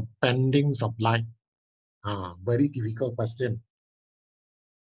direction of bendings of light. Very difficult question.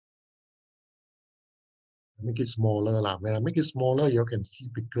 Make it smaller lah. When I make it smaller, you can see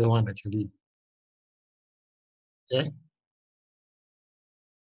bigger one actually. Okay.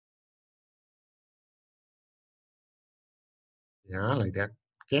 Yeah, like that.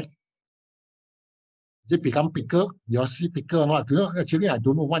 Okay. Does it become bigger? You see bigger or not? Actually, I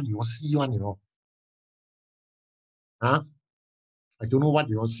don't know what you see one, I don't know what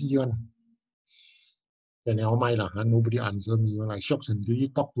you see one. And never mind lah. Nobody answer me. Like shocks and really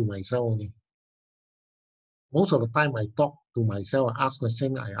talk to myself only. Most of the time I talk to myself, I ask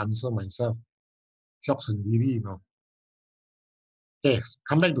questions, I answer myself. Shocks and really, Okay,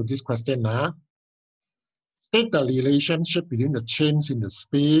 come back to this question now. State the relationship between the change in the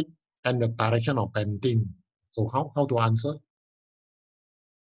speed and the direction of bending. So how to answer?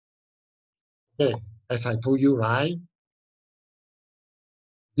 Okay, as I told you, right?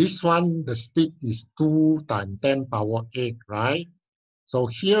 This one, the speed is 2 times 10 power 8, right? So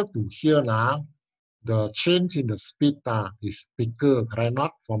here to here now, the change in the speed is bigger, right?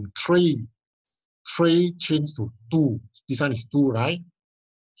 Not from 3 change to 2. This one is 2, right?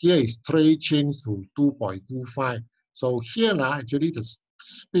 Here is 3 change to 2.25. So here now, actually the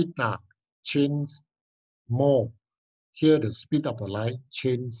speed change more. Here the speed of the light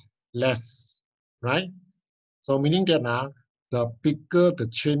change less, right? So meaning that now, the bigger the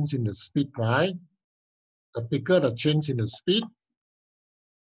change in the speed, right? The bigger the change in the speed,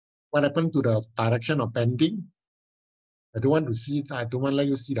 what happened to the direction of bending? I don't want to let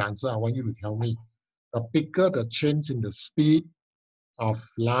you see the answer. I want you to tell me. The bigger the change in the speed of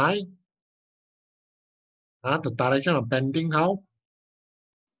light, the direction of bending, how?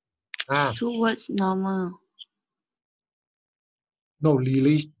 Towards normal. No,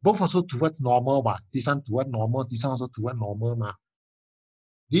 really, both also towards normal, but this one towards normal, this one also towards normal.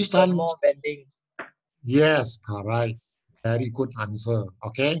 This But one, more bending. yes, correct. Very good answer.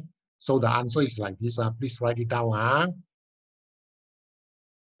 Okay, so the answer is like this. Please write it down.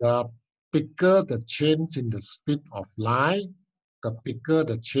 The bigger the change in the speed of light, the bigger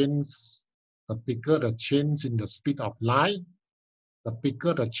the change in the speed of light, the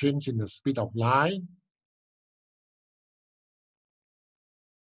bigger the change in the speed of light,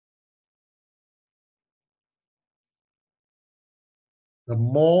 the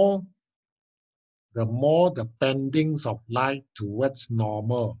more the bendings of light towards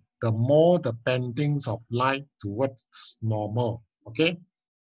normal, the more the bendings of light towards normal. Okay,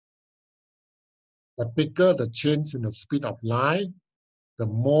 the bigger the change in the speed of light, the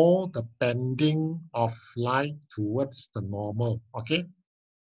more the bending of light towards the normal. Okay,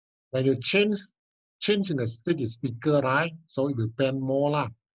 when you change in the speed is bigger, right? So it will bend more lah.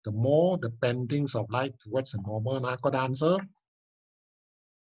 The more the bendings of light towards the normal. Got the answer?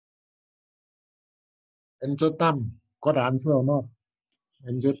 Angel Tam, got the answer or not?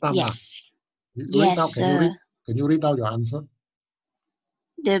 Angel Tam, Yes. read out. Yes, Can you read out your answer?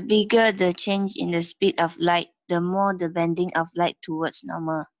 The bigger the change in the speed of light, the more the bending of light towards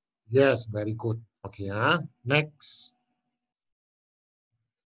normal. Yes, very good. Okay, next.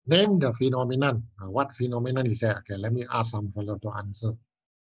 Name the phenomenon. What phenomenon is that? Okay, let me ask some fellow to answer.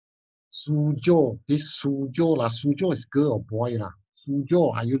 Sujo, this Sujo Sujo is girl or boy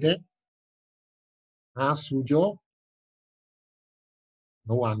Sujo, are you there? Sujo?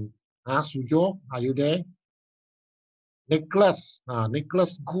 No one. Sujo, are you there? Nicholas,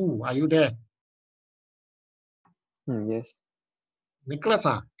 Nicholas Gu, are you there? Yes. Nicholas,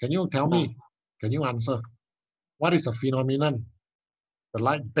 can you tell me? Can you answer? What is the phenomenon? The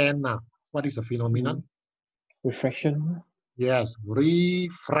light band, what is the phenomenon? Refraction. Yes,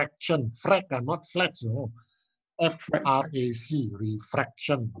 refraction. Not flex, no. F-R-A-C,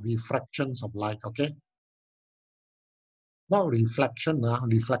 refraction, refractions of light, okay? Not reflection,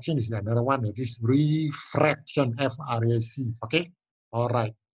 reflection is another one. It is refraction, F-R-A-C, okay? All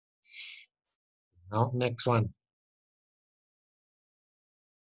right. Now, next one.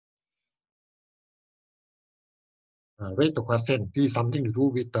 Read the question. This is something to do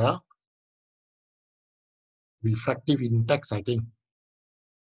with the refractive index, I think.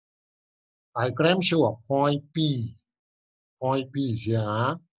 Diagram show a point P. Point P is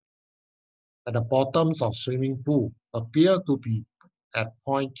here. At the bottoms of swimming pool appear to be at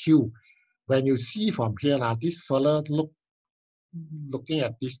point Q. When you see from here, this fella looking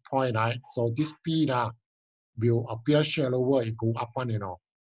at this point, right? So this P will appear shallower, it go up one,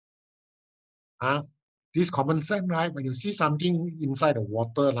 This common sense, right? When you see something inside the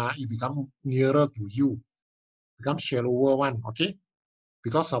water, it becomes nearer to you, becomes shallower one, okay?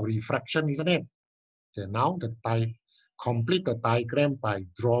 Because of refraction, isn't it? Okay, now complete the diagram by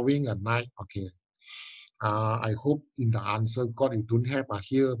drawing a knife. Okay. I hope in the answer, God, you don't have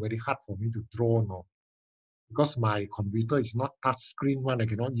here very hard for me to draw, no. Because my computer is not touch screen one, I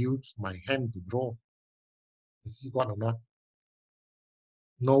cannot use my hand to draw. You see what or not?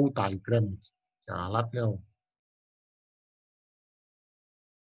 No diagram. Okay,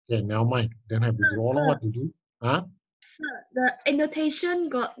 now mine. Then have to draw what to do. Sir, the annotation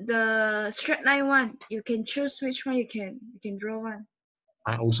got the straight line one. You can choose which one you can draw one.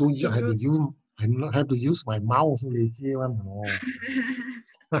 I also have to use my mouse.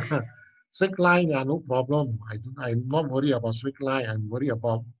 Straight line, no problem. I'm not worried about straight line. I'm worried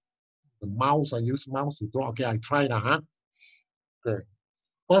about the mouse. I use mouse to draw. Okay, I try that. Okay.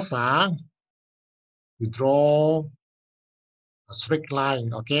 First, we draw a straight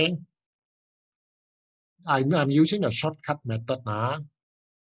line. Okay. I'm using a shortcut method.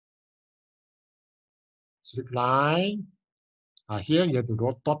 Straight line. Here you have to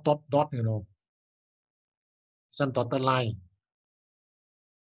draw dot, dot, dot, you know. Some dotted line.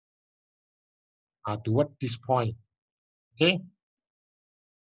 Toward this point. Okay.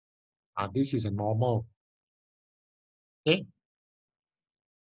 This is a normal. Okay.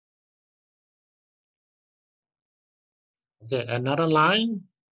 Okay, another line.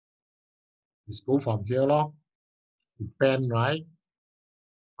 Let's go from here, lor. Bend, right?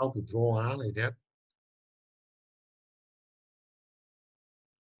 How to draw like that.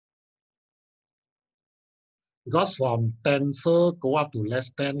 Because from tensor go up to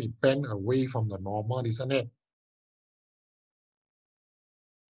less than, it bend away from the normal, isn't it?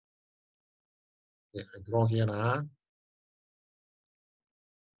 Okay, I draw here now.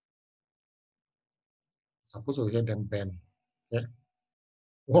 Suppose to here then bend. Okay.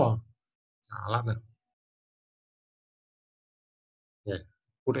 Wow, salah na. Okay,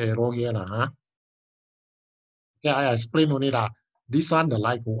 put arrow here now. Okay, I explain only that. This one the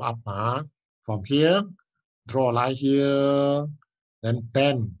line go up from here, draw a line here, then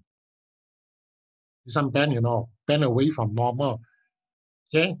bend. This one bend, you know, bend away from normal.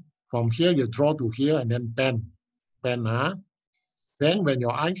 Okay, from here you draw to here and then bend. Bend, then when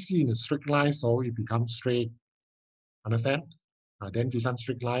your eye see in a straight line, so it becomes straight. Understand? Then this one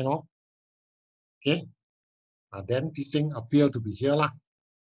straight line, okay. Then this thing appear to be here lah.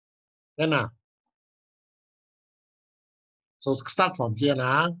 Then so start from here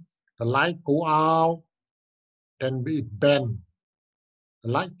now. The light go out, then it bend. The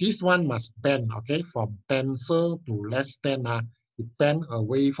light, this one must bend, okay, from tensor to less than. It bend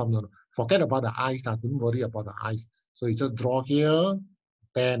away from the. Forget about the eyes. Don't worry about the eyes. So you just draw here,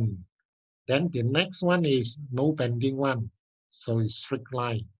 bend. Then the next one is no bending one, so it's straight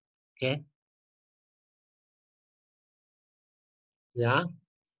line. Okay. Yeah.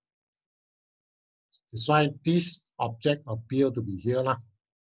 That's why this object appear to be here lah.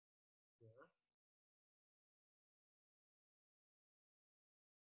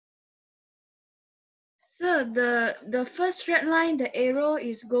 So the first straight line, the arrow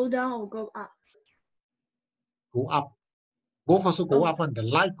is go down or go up? Go up. Both also go Oh. up and the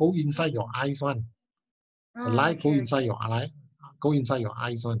light go inside your eyes one. The Oh, light go okay, inside your eye, go inside your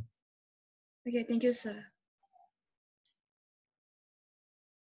eyes one. Okay, thank you, sir.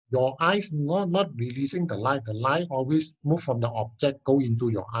 Your eyes not releasing the light. The light always move from the object, go into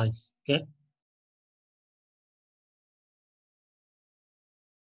your eyes. Okay.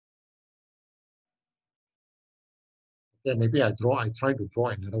 Okay, maybe I try to draw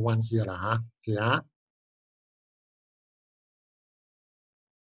another one here lah. Okay,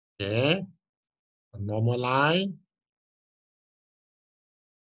 okay. A normal line.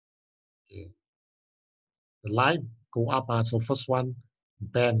 Okay. The light go up. So first one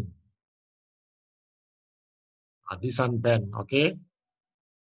bend. This one bend. Okay.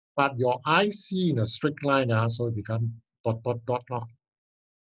 But your eyes see in a straight line, so it become dot, dot, dot,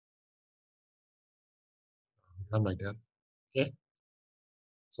 become like that. Okay.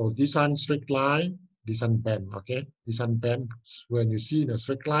 So this one straight line, this one bend. Okay. This one bend when you see in a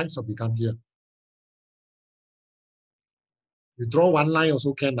straight line, so become here. You draw one line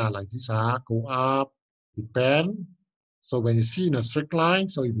also can like this, go up, it bend. So when you see in a straight line,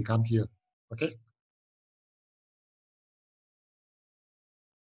 so it become here. Okay.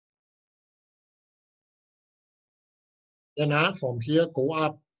 Then from here go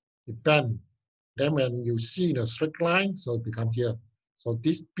up, it bend. Then when you see the straight line, so it become here. So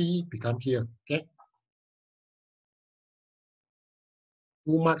this P become here. Okay.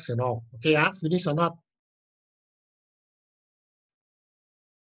 2 marks and all. Okay, finish or not?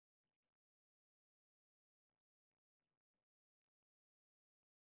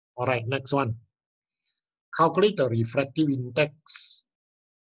 All right, next one. Calculate the refractive index.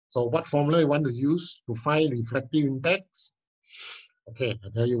 So what formula you want to use to find refractive index? Okay, I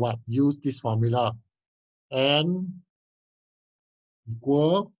tell you what, use this formula. N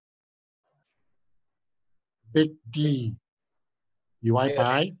equal big D divided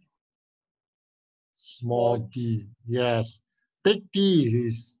by small d. Yes, big D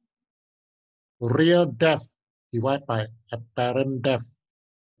is real depth divided by apparent depth.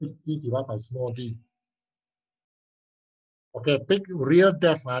 Big D divided by small d. Okay, big real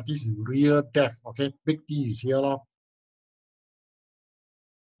depth. This is real depth. Okay, big D is here.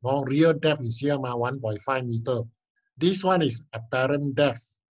 No, real depth is here, 1.5 meter. This one is apparent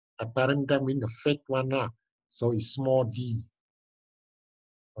depth. Apparent depth means the fake one. So it's small d.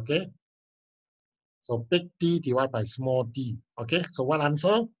 Okay. So big D divided by small d. Okay. So what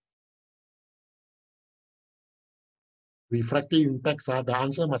answer? Refractive index. The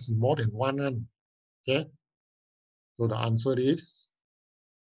answer must be more than 1. Okay, so the answer is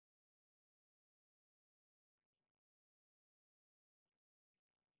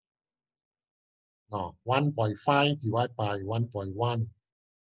no, 1.5 divided by 1.1.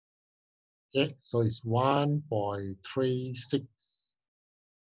 Okay, so it's 1.36.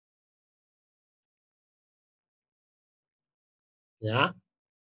 Yeah,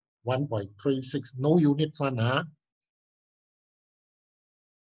 1.36. No unit one, huh?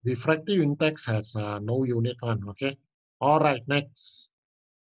 Refractive index has no unit one. Okay. All right, next.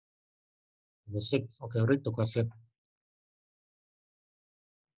 Number 6. Okay, read the question.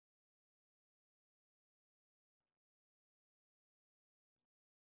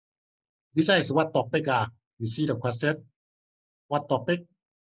 This is what topic? You see the question? What topic?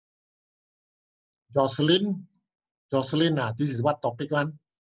 Jocelyn? Jocelyn, this is what topic one?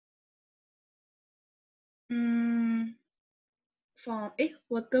 From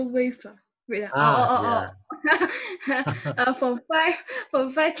water wave. Wait. Oh. Yeah. From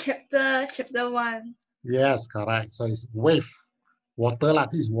five chapter 1. Yes, correct. So it's wave. Water,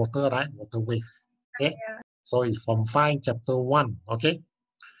 this is water, right? Water wave. Okay. Yeah. So it's from 5 chapter 1. Okay.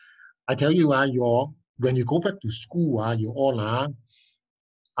 I tell you, when you go back to school, you all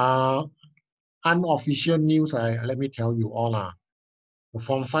unofficial news. Let me tell you all. The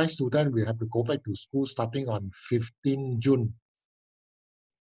Form 5 student will have to go back to school starting on 15 June.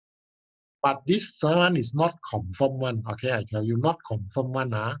 But this one is not confirmed one. Okay, I tell you, not confirmed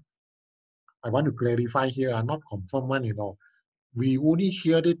one. I want to clarify here, not confirmed one, We only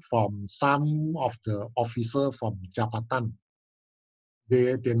heard it from some of the officers from Japatan.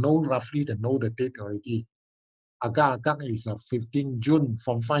 They know roughly, they know the date already. Agak is 15 June.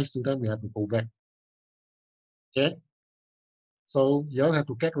 Form 5 student, we have to go back. Okay? So you all have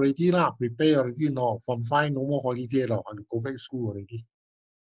to get ready, prepare already, Form 5, no more holiday, I have to go back to school already.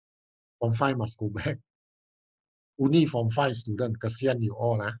 Form 5 must go back. Only Form 5 student, kasihan you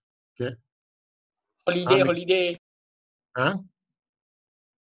all, okay? Holiday.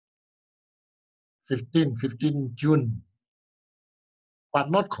 15 June. But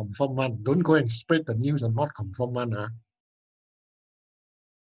not confirmed one. Don't go and spread the news and not confirmed one.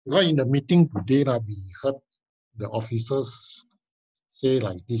 Because in the meeting today, we heard the officers say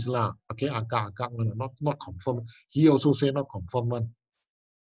like this, okay, agak, not confirmed. He also say not confirmed one.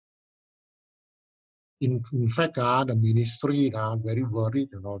 In fact, the ministry very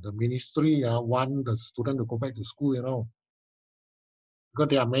worried, the ministry want the student to go back to school, because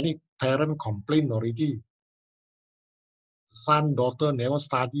there are many parents complain already. Son, daughter never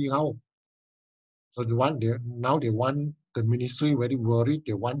study how. So now they want the ministry very worried.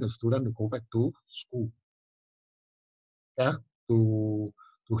 They want the student to go back to school, yeah, to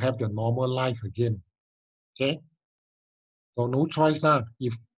have the normal life again. Okay, so no choice now.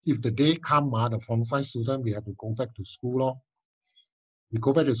 If the day come, the Form 5 student we have to go back to school. We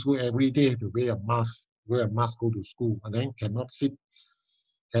go back to school every day to wear a mask. Wear a mask, go to school, and then cannot sit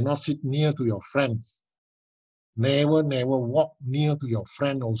near to your friends. Never walk near to your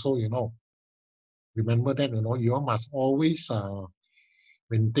friend. Also, remember that you all must always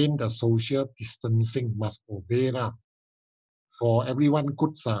maintain the social distancing, must obey that. For everyone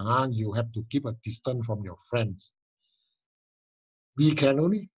good, you have to keep a distance from your friends. We can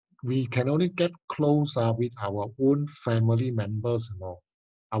only get close with our own family members,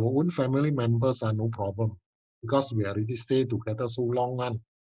 Our own family members are no problem because we already stay together so long.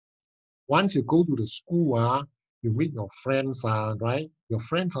 Once you go to the school, you meet your friends, right? Your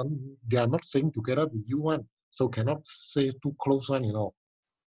friends they are not staying together with you so cannot stay too close Okay,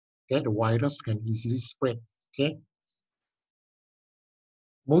 the virus can easily spread. Okay.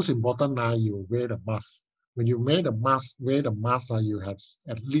 Most important now, you wear the mask. When you wear the mask, you have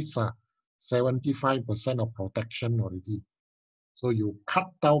at least 75% of protection already. So you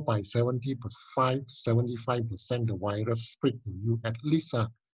cut down by 75% the virus spread to you. At least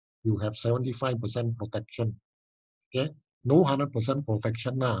you have 75% protection. Okay, no 100%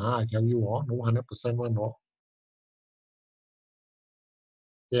 protection now. I tell you all, no 100% one.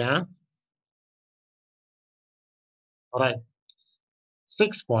 Yeah. All right.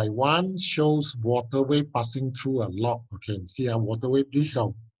 6.1 shows water wave passing through a log. Okay, see a water wave. This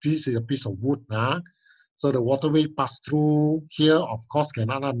is a piece of wood. So the water wave pass through here, of course,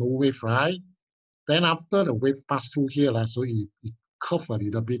 cannot no wave, right? Then after the wave pass through here, so it curve a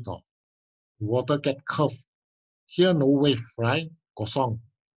little bit. The water get curved. Here no wave, right? Kosong.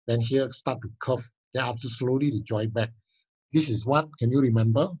 Then here start to curve. Then after slowly to join back. This is what, can you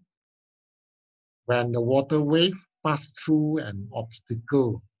remember? When the water wave pass through an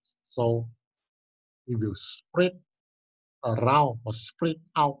obstacle, so it will spread around or spread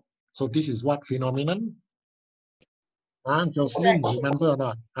out So this is what phenomenon? Jocelyn, remember or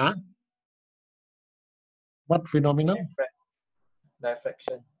not? What phenomenon?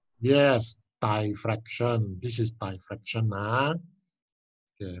 Diffraction. Yes, diffraction. This is diffraction.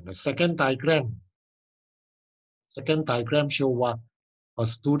 Okay, the second diagram. Second diagram show what? A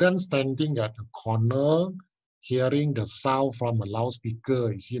student standing at a corner, hearing the sound from a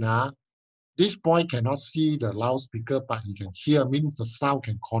loudspeaker. You see now? This boy cannot see the loudspeaker, but he can hear. Means the sound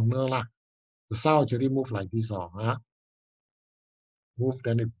can corner lah. The sound actually move like this, move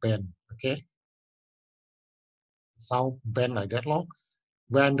then it bend. Okay, sound bend like that, long.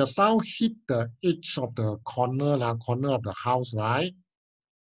 When the sound hit the edge of the corner of the house, right?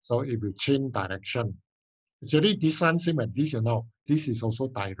 So it will change direction. Actually, this one same as this, this is also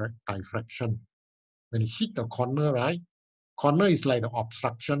diffraction. When it hit the corner, right? Corner is like the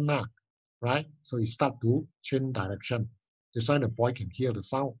obstruction now, right? So it start to change direction. That's why the boy can hear the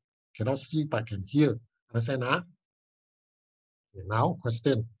sound. Cannot see, but can hear. Understand, Okay, now,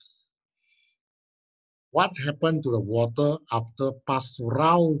 question. What happened to the water after pass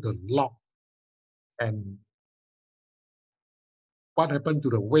round the log? And what happened to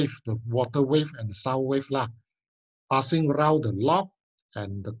the wave, the water wave and the sound wave lah? Passing around the log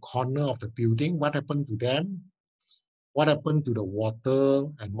and the corner of the building, what happened to them? What happened to the water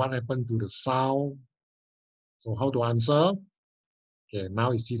and what happened to the sound? So how to answer? Okay,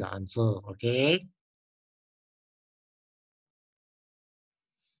 now you see the answer, okay?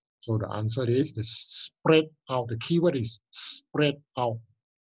 So the answer is the spread out. The keyword is spread out.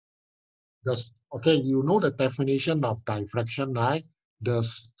 Okay, you know the definition of diffraction, right? The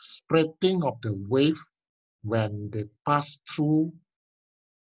spreading of the wave when they pass through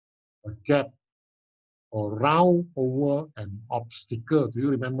a gap or round over an obstacle. Do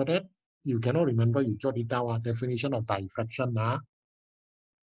you remember that? You cannot remember, you jot it down. Definition of diffraction.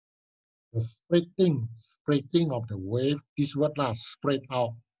 The spreading of the wave, this word spread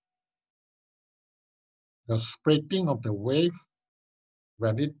out. The spreading of the wave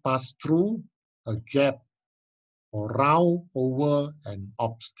when it passes through a gap or round over an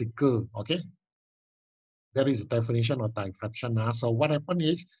obstacle. Okay, that is the definition of diffraction. So what happened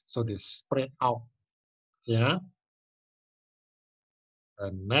is, so they spread out. Yeah.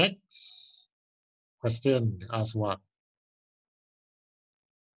 The next question asks what?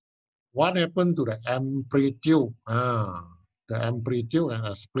 What happened to the amplitude? The amplitude, and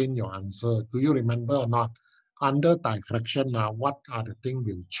explain your answer. Do you remember or not? Under diffraction, what are the things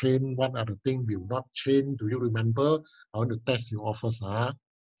will change? What are the things will not change? Do you remember? I want to test you first.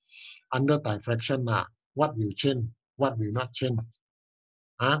 Under diffraction, what will change? What will not change?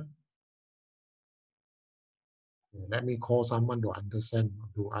 Let me call someone to understand,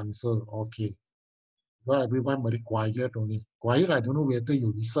 to answer. Okay. Well, everyone very quiet only. Quiet, I don't know whether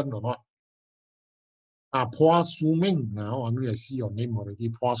you listen or not. Paul Swimming. Now, I see your name already.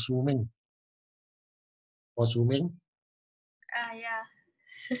 Paul Swimming. Paul Swimming.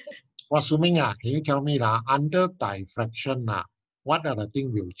 Yeah. Paul Swimming, can you tell me under diffraction, what are the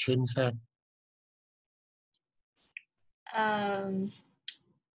things will change there?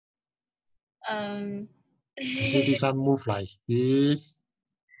 You see this one move like this.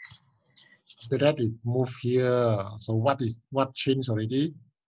 After that, it move here. So what changed already?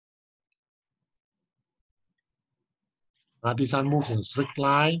 This one moves in a straight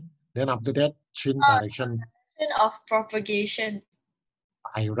line. Then after that, change direction. Of propagation.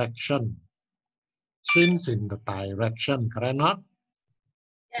 Direction. Change in the direction, correct not?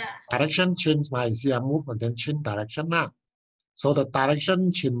 Yeah. Direction change, you see I move and then change direction now. So the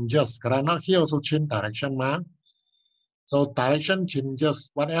direction changes, correct not? Here also change direction, So direction changes.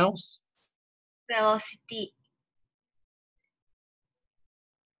 What else? Velocity.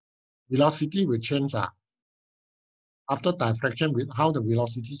 Velocity will change. After diffraction, how the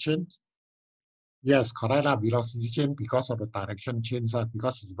velocity change? Yes, correct. Velocity change because of the direction change,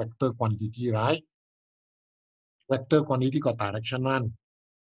 because it's vector quantity, right? Vector quantity got direction one.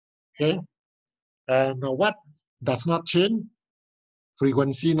 Okay. And what does not change?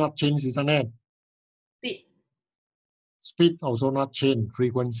 Frequency not change, isn't it? Speed. Speed also not change.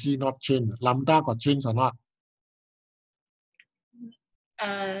 Frequency not change. Lambda got change or not?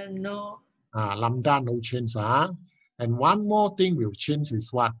 No. Lambda no change. And one more thing will change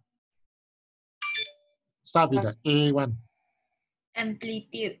is what? Start with the A one.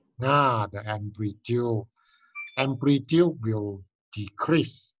 Amplitude. The amplitude. Amplitude will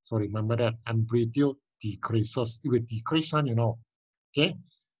decrease. So remember that amplitude decreases. It will decrease, Okay.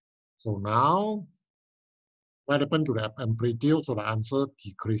 So now, what happened to the amplitude? So the answer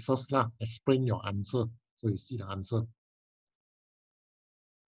decreases. Explain your answer. So you see the answer.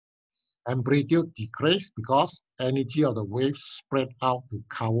 Amplitude decrease because energy of the wave spread out to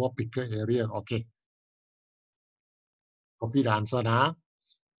cover bigger area. Okay. Copy the answer now.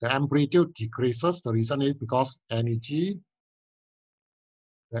 The amplitude decreases. The reason is because the energy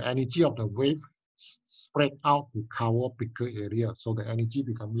of the wave spread out to cover bigger area. So the energy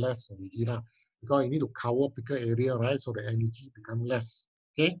become less already now. Because you need to cover bigger area, right? So the energy become less.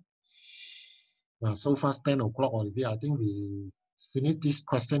 Okay. Now, so far 10 o'clock already. I think we finish this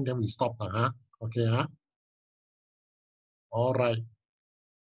question, then we stop. Okay. All right.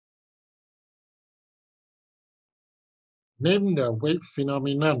 Name the wave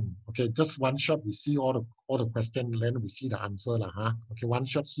phenomenon. Okay, just one shot we see all the question, then we see the answer. Okay, one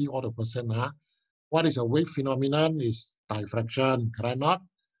shot see all the question. What is a wave phenomenon? Is diffraction, correct not?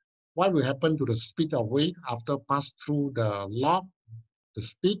 What will happen to the speed of wave after pass through the log? The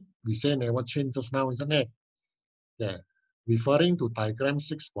speed, we say never changes now, isn't it? Yeah. Referring to diagram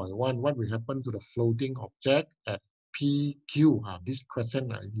 6.1, what will happen to the floating object at PQ? This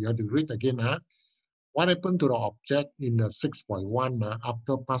question you have to read again. What happened to the object in the 6.1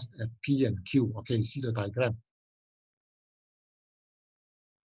 after pass at P and Q? Okay, you see the diagram.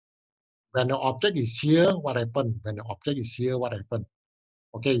 When the object is here, what happened? When the object is here, what happened?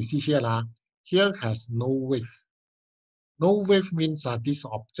 Okay, you see here, here has no wave. No wave means this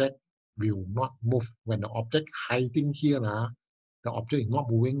object will not move. When the object hiding here, the object is not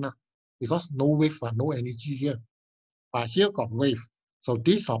moving because no wave, no energy here. But here got wave. So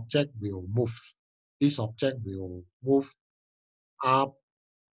this object will move. This object will move up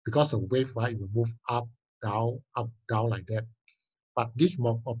because the wave, right, will move up, down like that. But this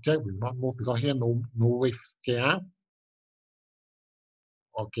object will not move because here no wave. Okay,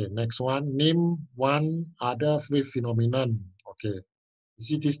 Okay, next one. Name one other wave phenomenon. Okay, you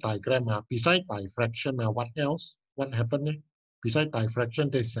see this diagram. Beside diffraction, what else? What happened? Beside diffraction,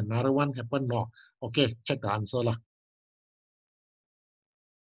 there's another one happen. No. Okay, check the answer lah.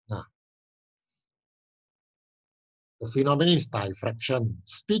 The phenomenon is diffraction.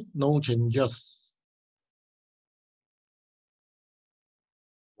 Speed, no changes.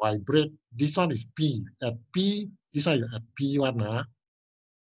 Vibrate. This one is P. At P, this one is at P1.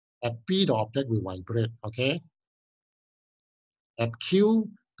 At P, the object will vibrate. Okay. At Q,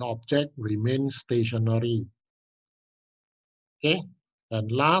 the object remains stationary. Okay.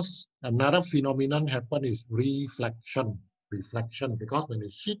 And last, another phenomenon happen is reflection. Reflection, because when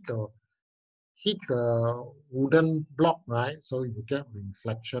it hit the wooden block, right? So you get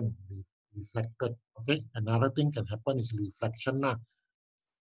reflection, reflected. Okay. Another thing can happen is reflection.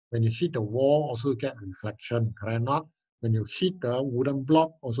 When you hit the wall, also you get reflection, correct not? When you hit the wooden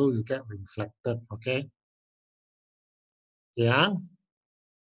block, also you get reflected. Okay. Yeah.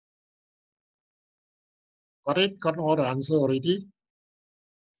 Got it? Got all the answer already?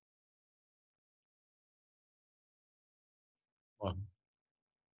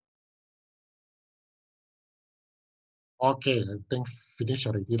 Okay, I think finish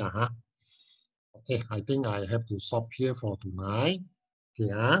already lah. Okay, I think I have to stop here for tonight. Okay,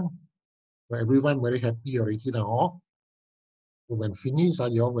 well, everyone very happy already now. So when finish,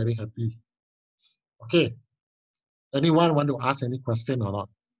 you're very happy. Okay. Anyone want to ask any question or not?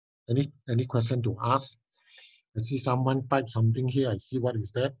 Any question to ask? I see someone type something here. I see what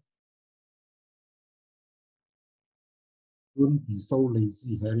is that. Don't be so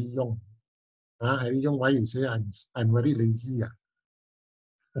lazy, Harry Young. Harry Young, why you say I'm very lazy?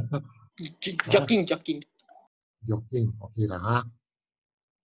 Joking. Joking. Okay lah.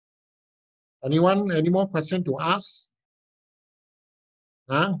 Anyone? Any more question to ask?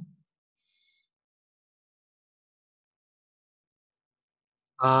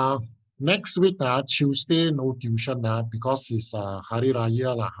 Next week, Tuesday, no tuition because it's Hari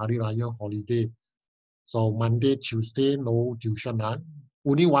Raya Hari Raya holiday. So Monday, Tuesday, no tuition.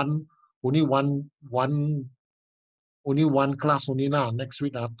 Only one class only next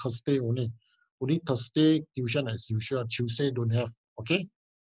week, Thursday only. Only Thursday tuition as usual. Tuesday don't have. Okay.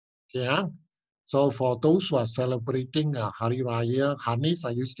 Okay. So for those who are celebrating Hari Raya, Hanis,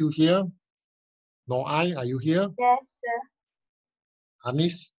 are you still here? No, are you here? Yes, sir.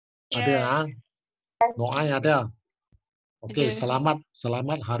 Hanis, Yes. ada No, ada. Okay, Ada.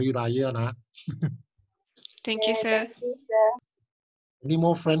 selamat Hari Raya Thank you, sir. Thank you, sir. Any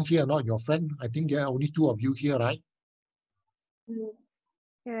more friends here? Not your friend? I think there are only 2 of you here, right?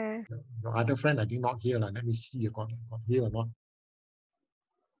 Yeah. Your other friend, I think not here. Let me see. Got here or not?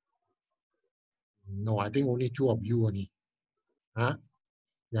 No, I think only 2 of you only.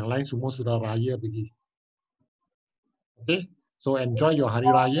 Yang lain semua sudah raya pergi. Okay, so enjoy your Hari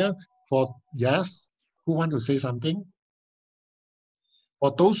Raya. Yes, who want to say something?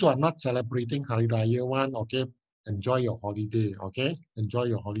 For those who are not celebrating Hari Raya one, okay, enjoy your holiday, okay? Enjoy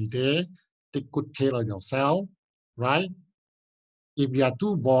your holiday. Take good care of yourself, right? If you are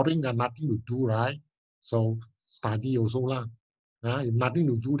too boring and nothing to do, right? So study also lah. If nothing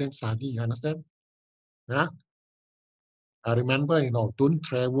to do, then study. You understand? I remember, don't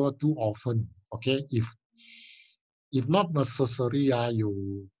travel too often. Okay, if not necessary,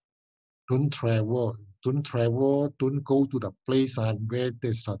 you don't travel. Don't travel. Don't go to the place where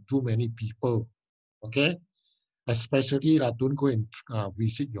there's too many people. Okay, especially don't go and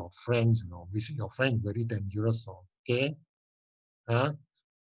visit your friends. Visit your friends very dangerous. Okay, the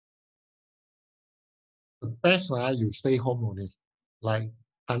best you stay home only. Like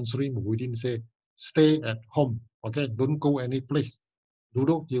Tan Sri Muhyiddin say, stay at home. Okay, don't go any place.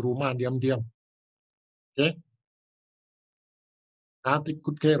 Duduk di rumah diam-diam. Okay. Take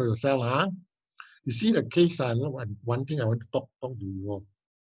good care of yourself. You see the case. One thing I want to talk to you.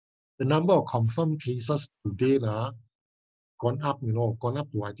 The number of confirmed cases today gone up. Gone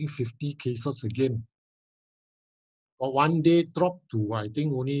up to I think 50 cases again. But one day dropped to I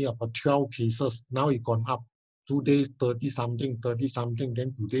think only about 12 cases. Now it gone up. 2 days 30 something. Then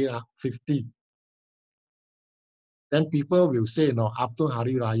today 50. Then people will say, after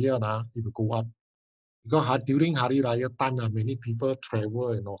Hari Raya, it will go up. Because during Hari Raya time, many people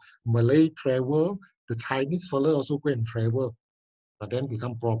travel, Malay travel, the Chinese fellow also go and travel, but then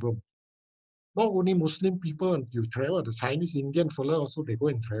become problem. Not only Muslim people you travel, the Chinese Indian fellow also they go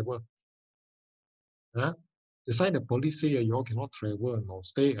and travel. That's why the police say you all cannot travel,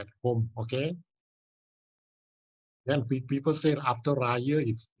 stay at home, okay? Then people say after Raya,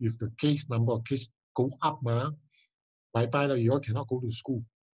 if the number of cases go up, bye-bye, you all cannot go to school.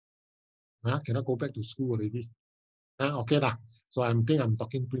 Cannot go back to school already. Okay lah. So I think I'm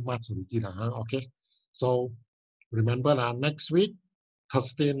talking too much already lah. Okay. So remember next week,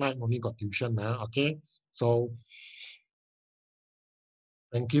 Thursday night only got tuition. Okay. So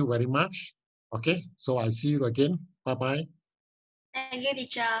thank you very much. Okay. So I see you again. Bye-bye. Thank you,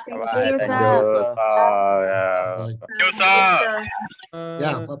 teacher. Thank you, Thank sir. you, sir. Bye. Thank you, sir.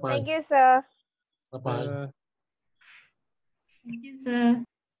 Yeah. Bye-bye. Thank you, sir. Bye-bye. Thank you, sir.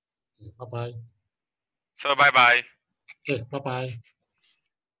 Okay, bye-bye. So bye-bye. Okay. Bye-bye.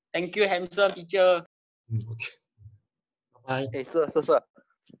 Thank you, handsome teacher. Okay. Bye-bye. Hey, sir,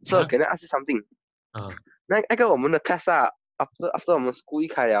 can I ask you something? 那个我们的 test after 我们 school 一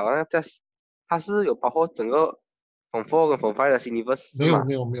开了，那个 test 它是有包括整个 Form 4跟 Form 5的 syllabus 是吗？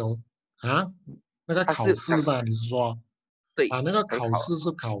没有那个考试吧？你是说？对，那个考试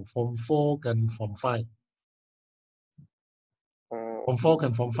是考 Form 4跟 Form 5。Form 4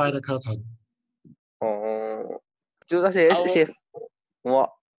跟 Form 5的课程。就那些我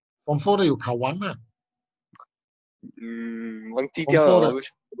Form 4的有考完吗？忘记掉了。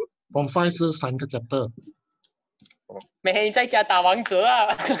Form 5是3个 chapter。每天在家打王者啊！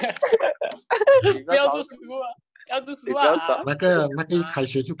不要读书啊！要读书啊！那个一开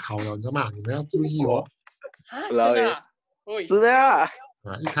学就考了，你知道吗？你们要注意哦。真的啊？是的啊！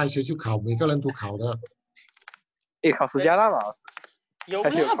一开学就考，每个人都考的。考10加啦嘛？有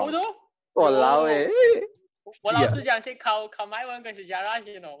啦，不都？我老诶！我老师讲先考麦文跟10加啦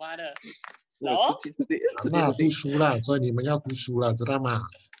先哦，妈的！那读书了，所以你们要读书了，知道吗？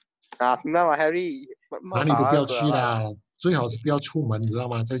听到吗 ，Harry？哪里都不要去啦，最好是不要出门，知道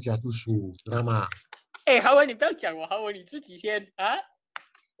吗？在家读书，知道吗？豪文，你不要讲我，豪文你自己先啊！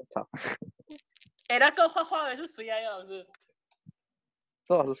我操！那个画画的是谁啊，老师？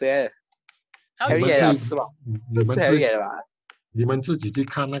这老师谁？Harry老师吧？你们自己去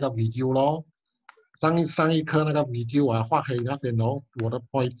看那个 video 咯。上一课那个 video画黑那边哦，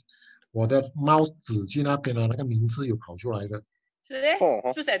我的 mouse 指去那边那个名字有跑出来的。是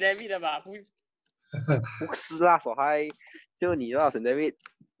谁 David 的吧？不是啦，小孩，就你啦，沈 David。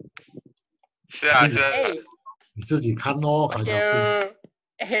是啊。你自己看咯，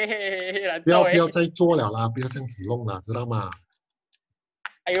不要再做了啦，不要这样子弄了，知道吗？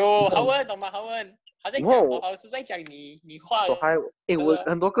哎呦，豪文懂吗？豪文，他在讲，老师在讲你画。小孩，我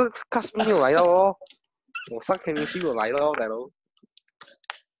很多个 class 没有来到哦，我上 chemistry 有来了，大佬。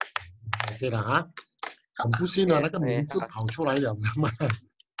对了很不幸那个名字跑出来了嘛。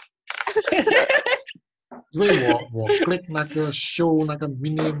因为我 click 那个 show 那个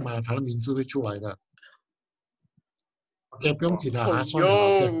mini 嘛，它的名字会出来的。OK， 不用紧了算了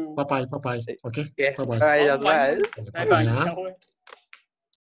 ，OK， 拜拜 ，OK， 拜拜，拜拜。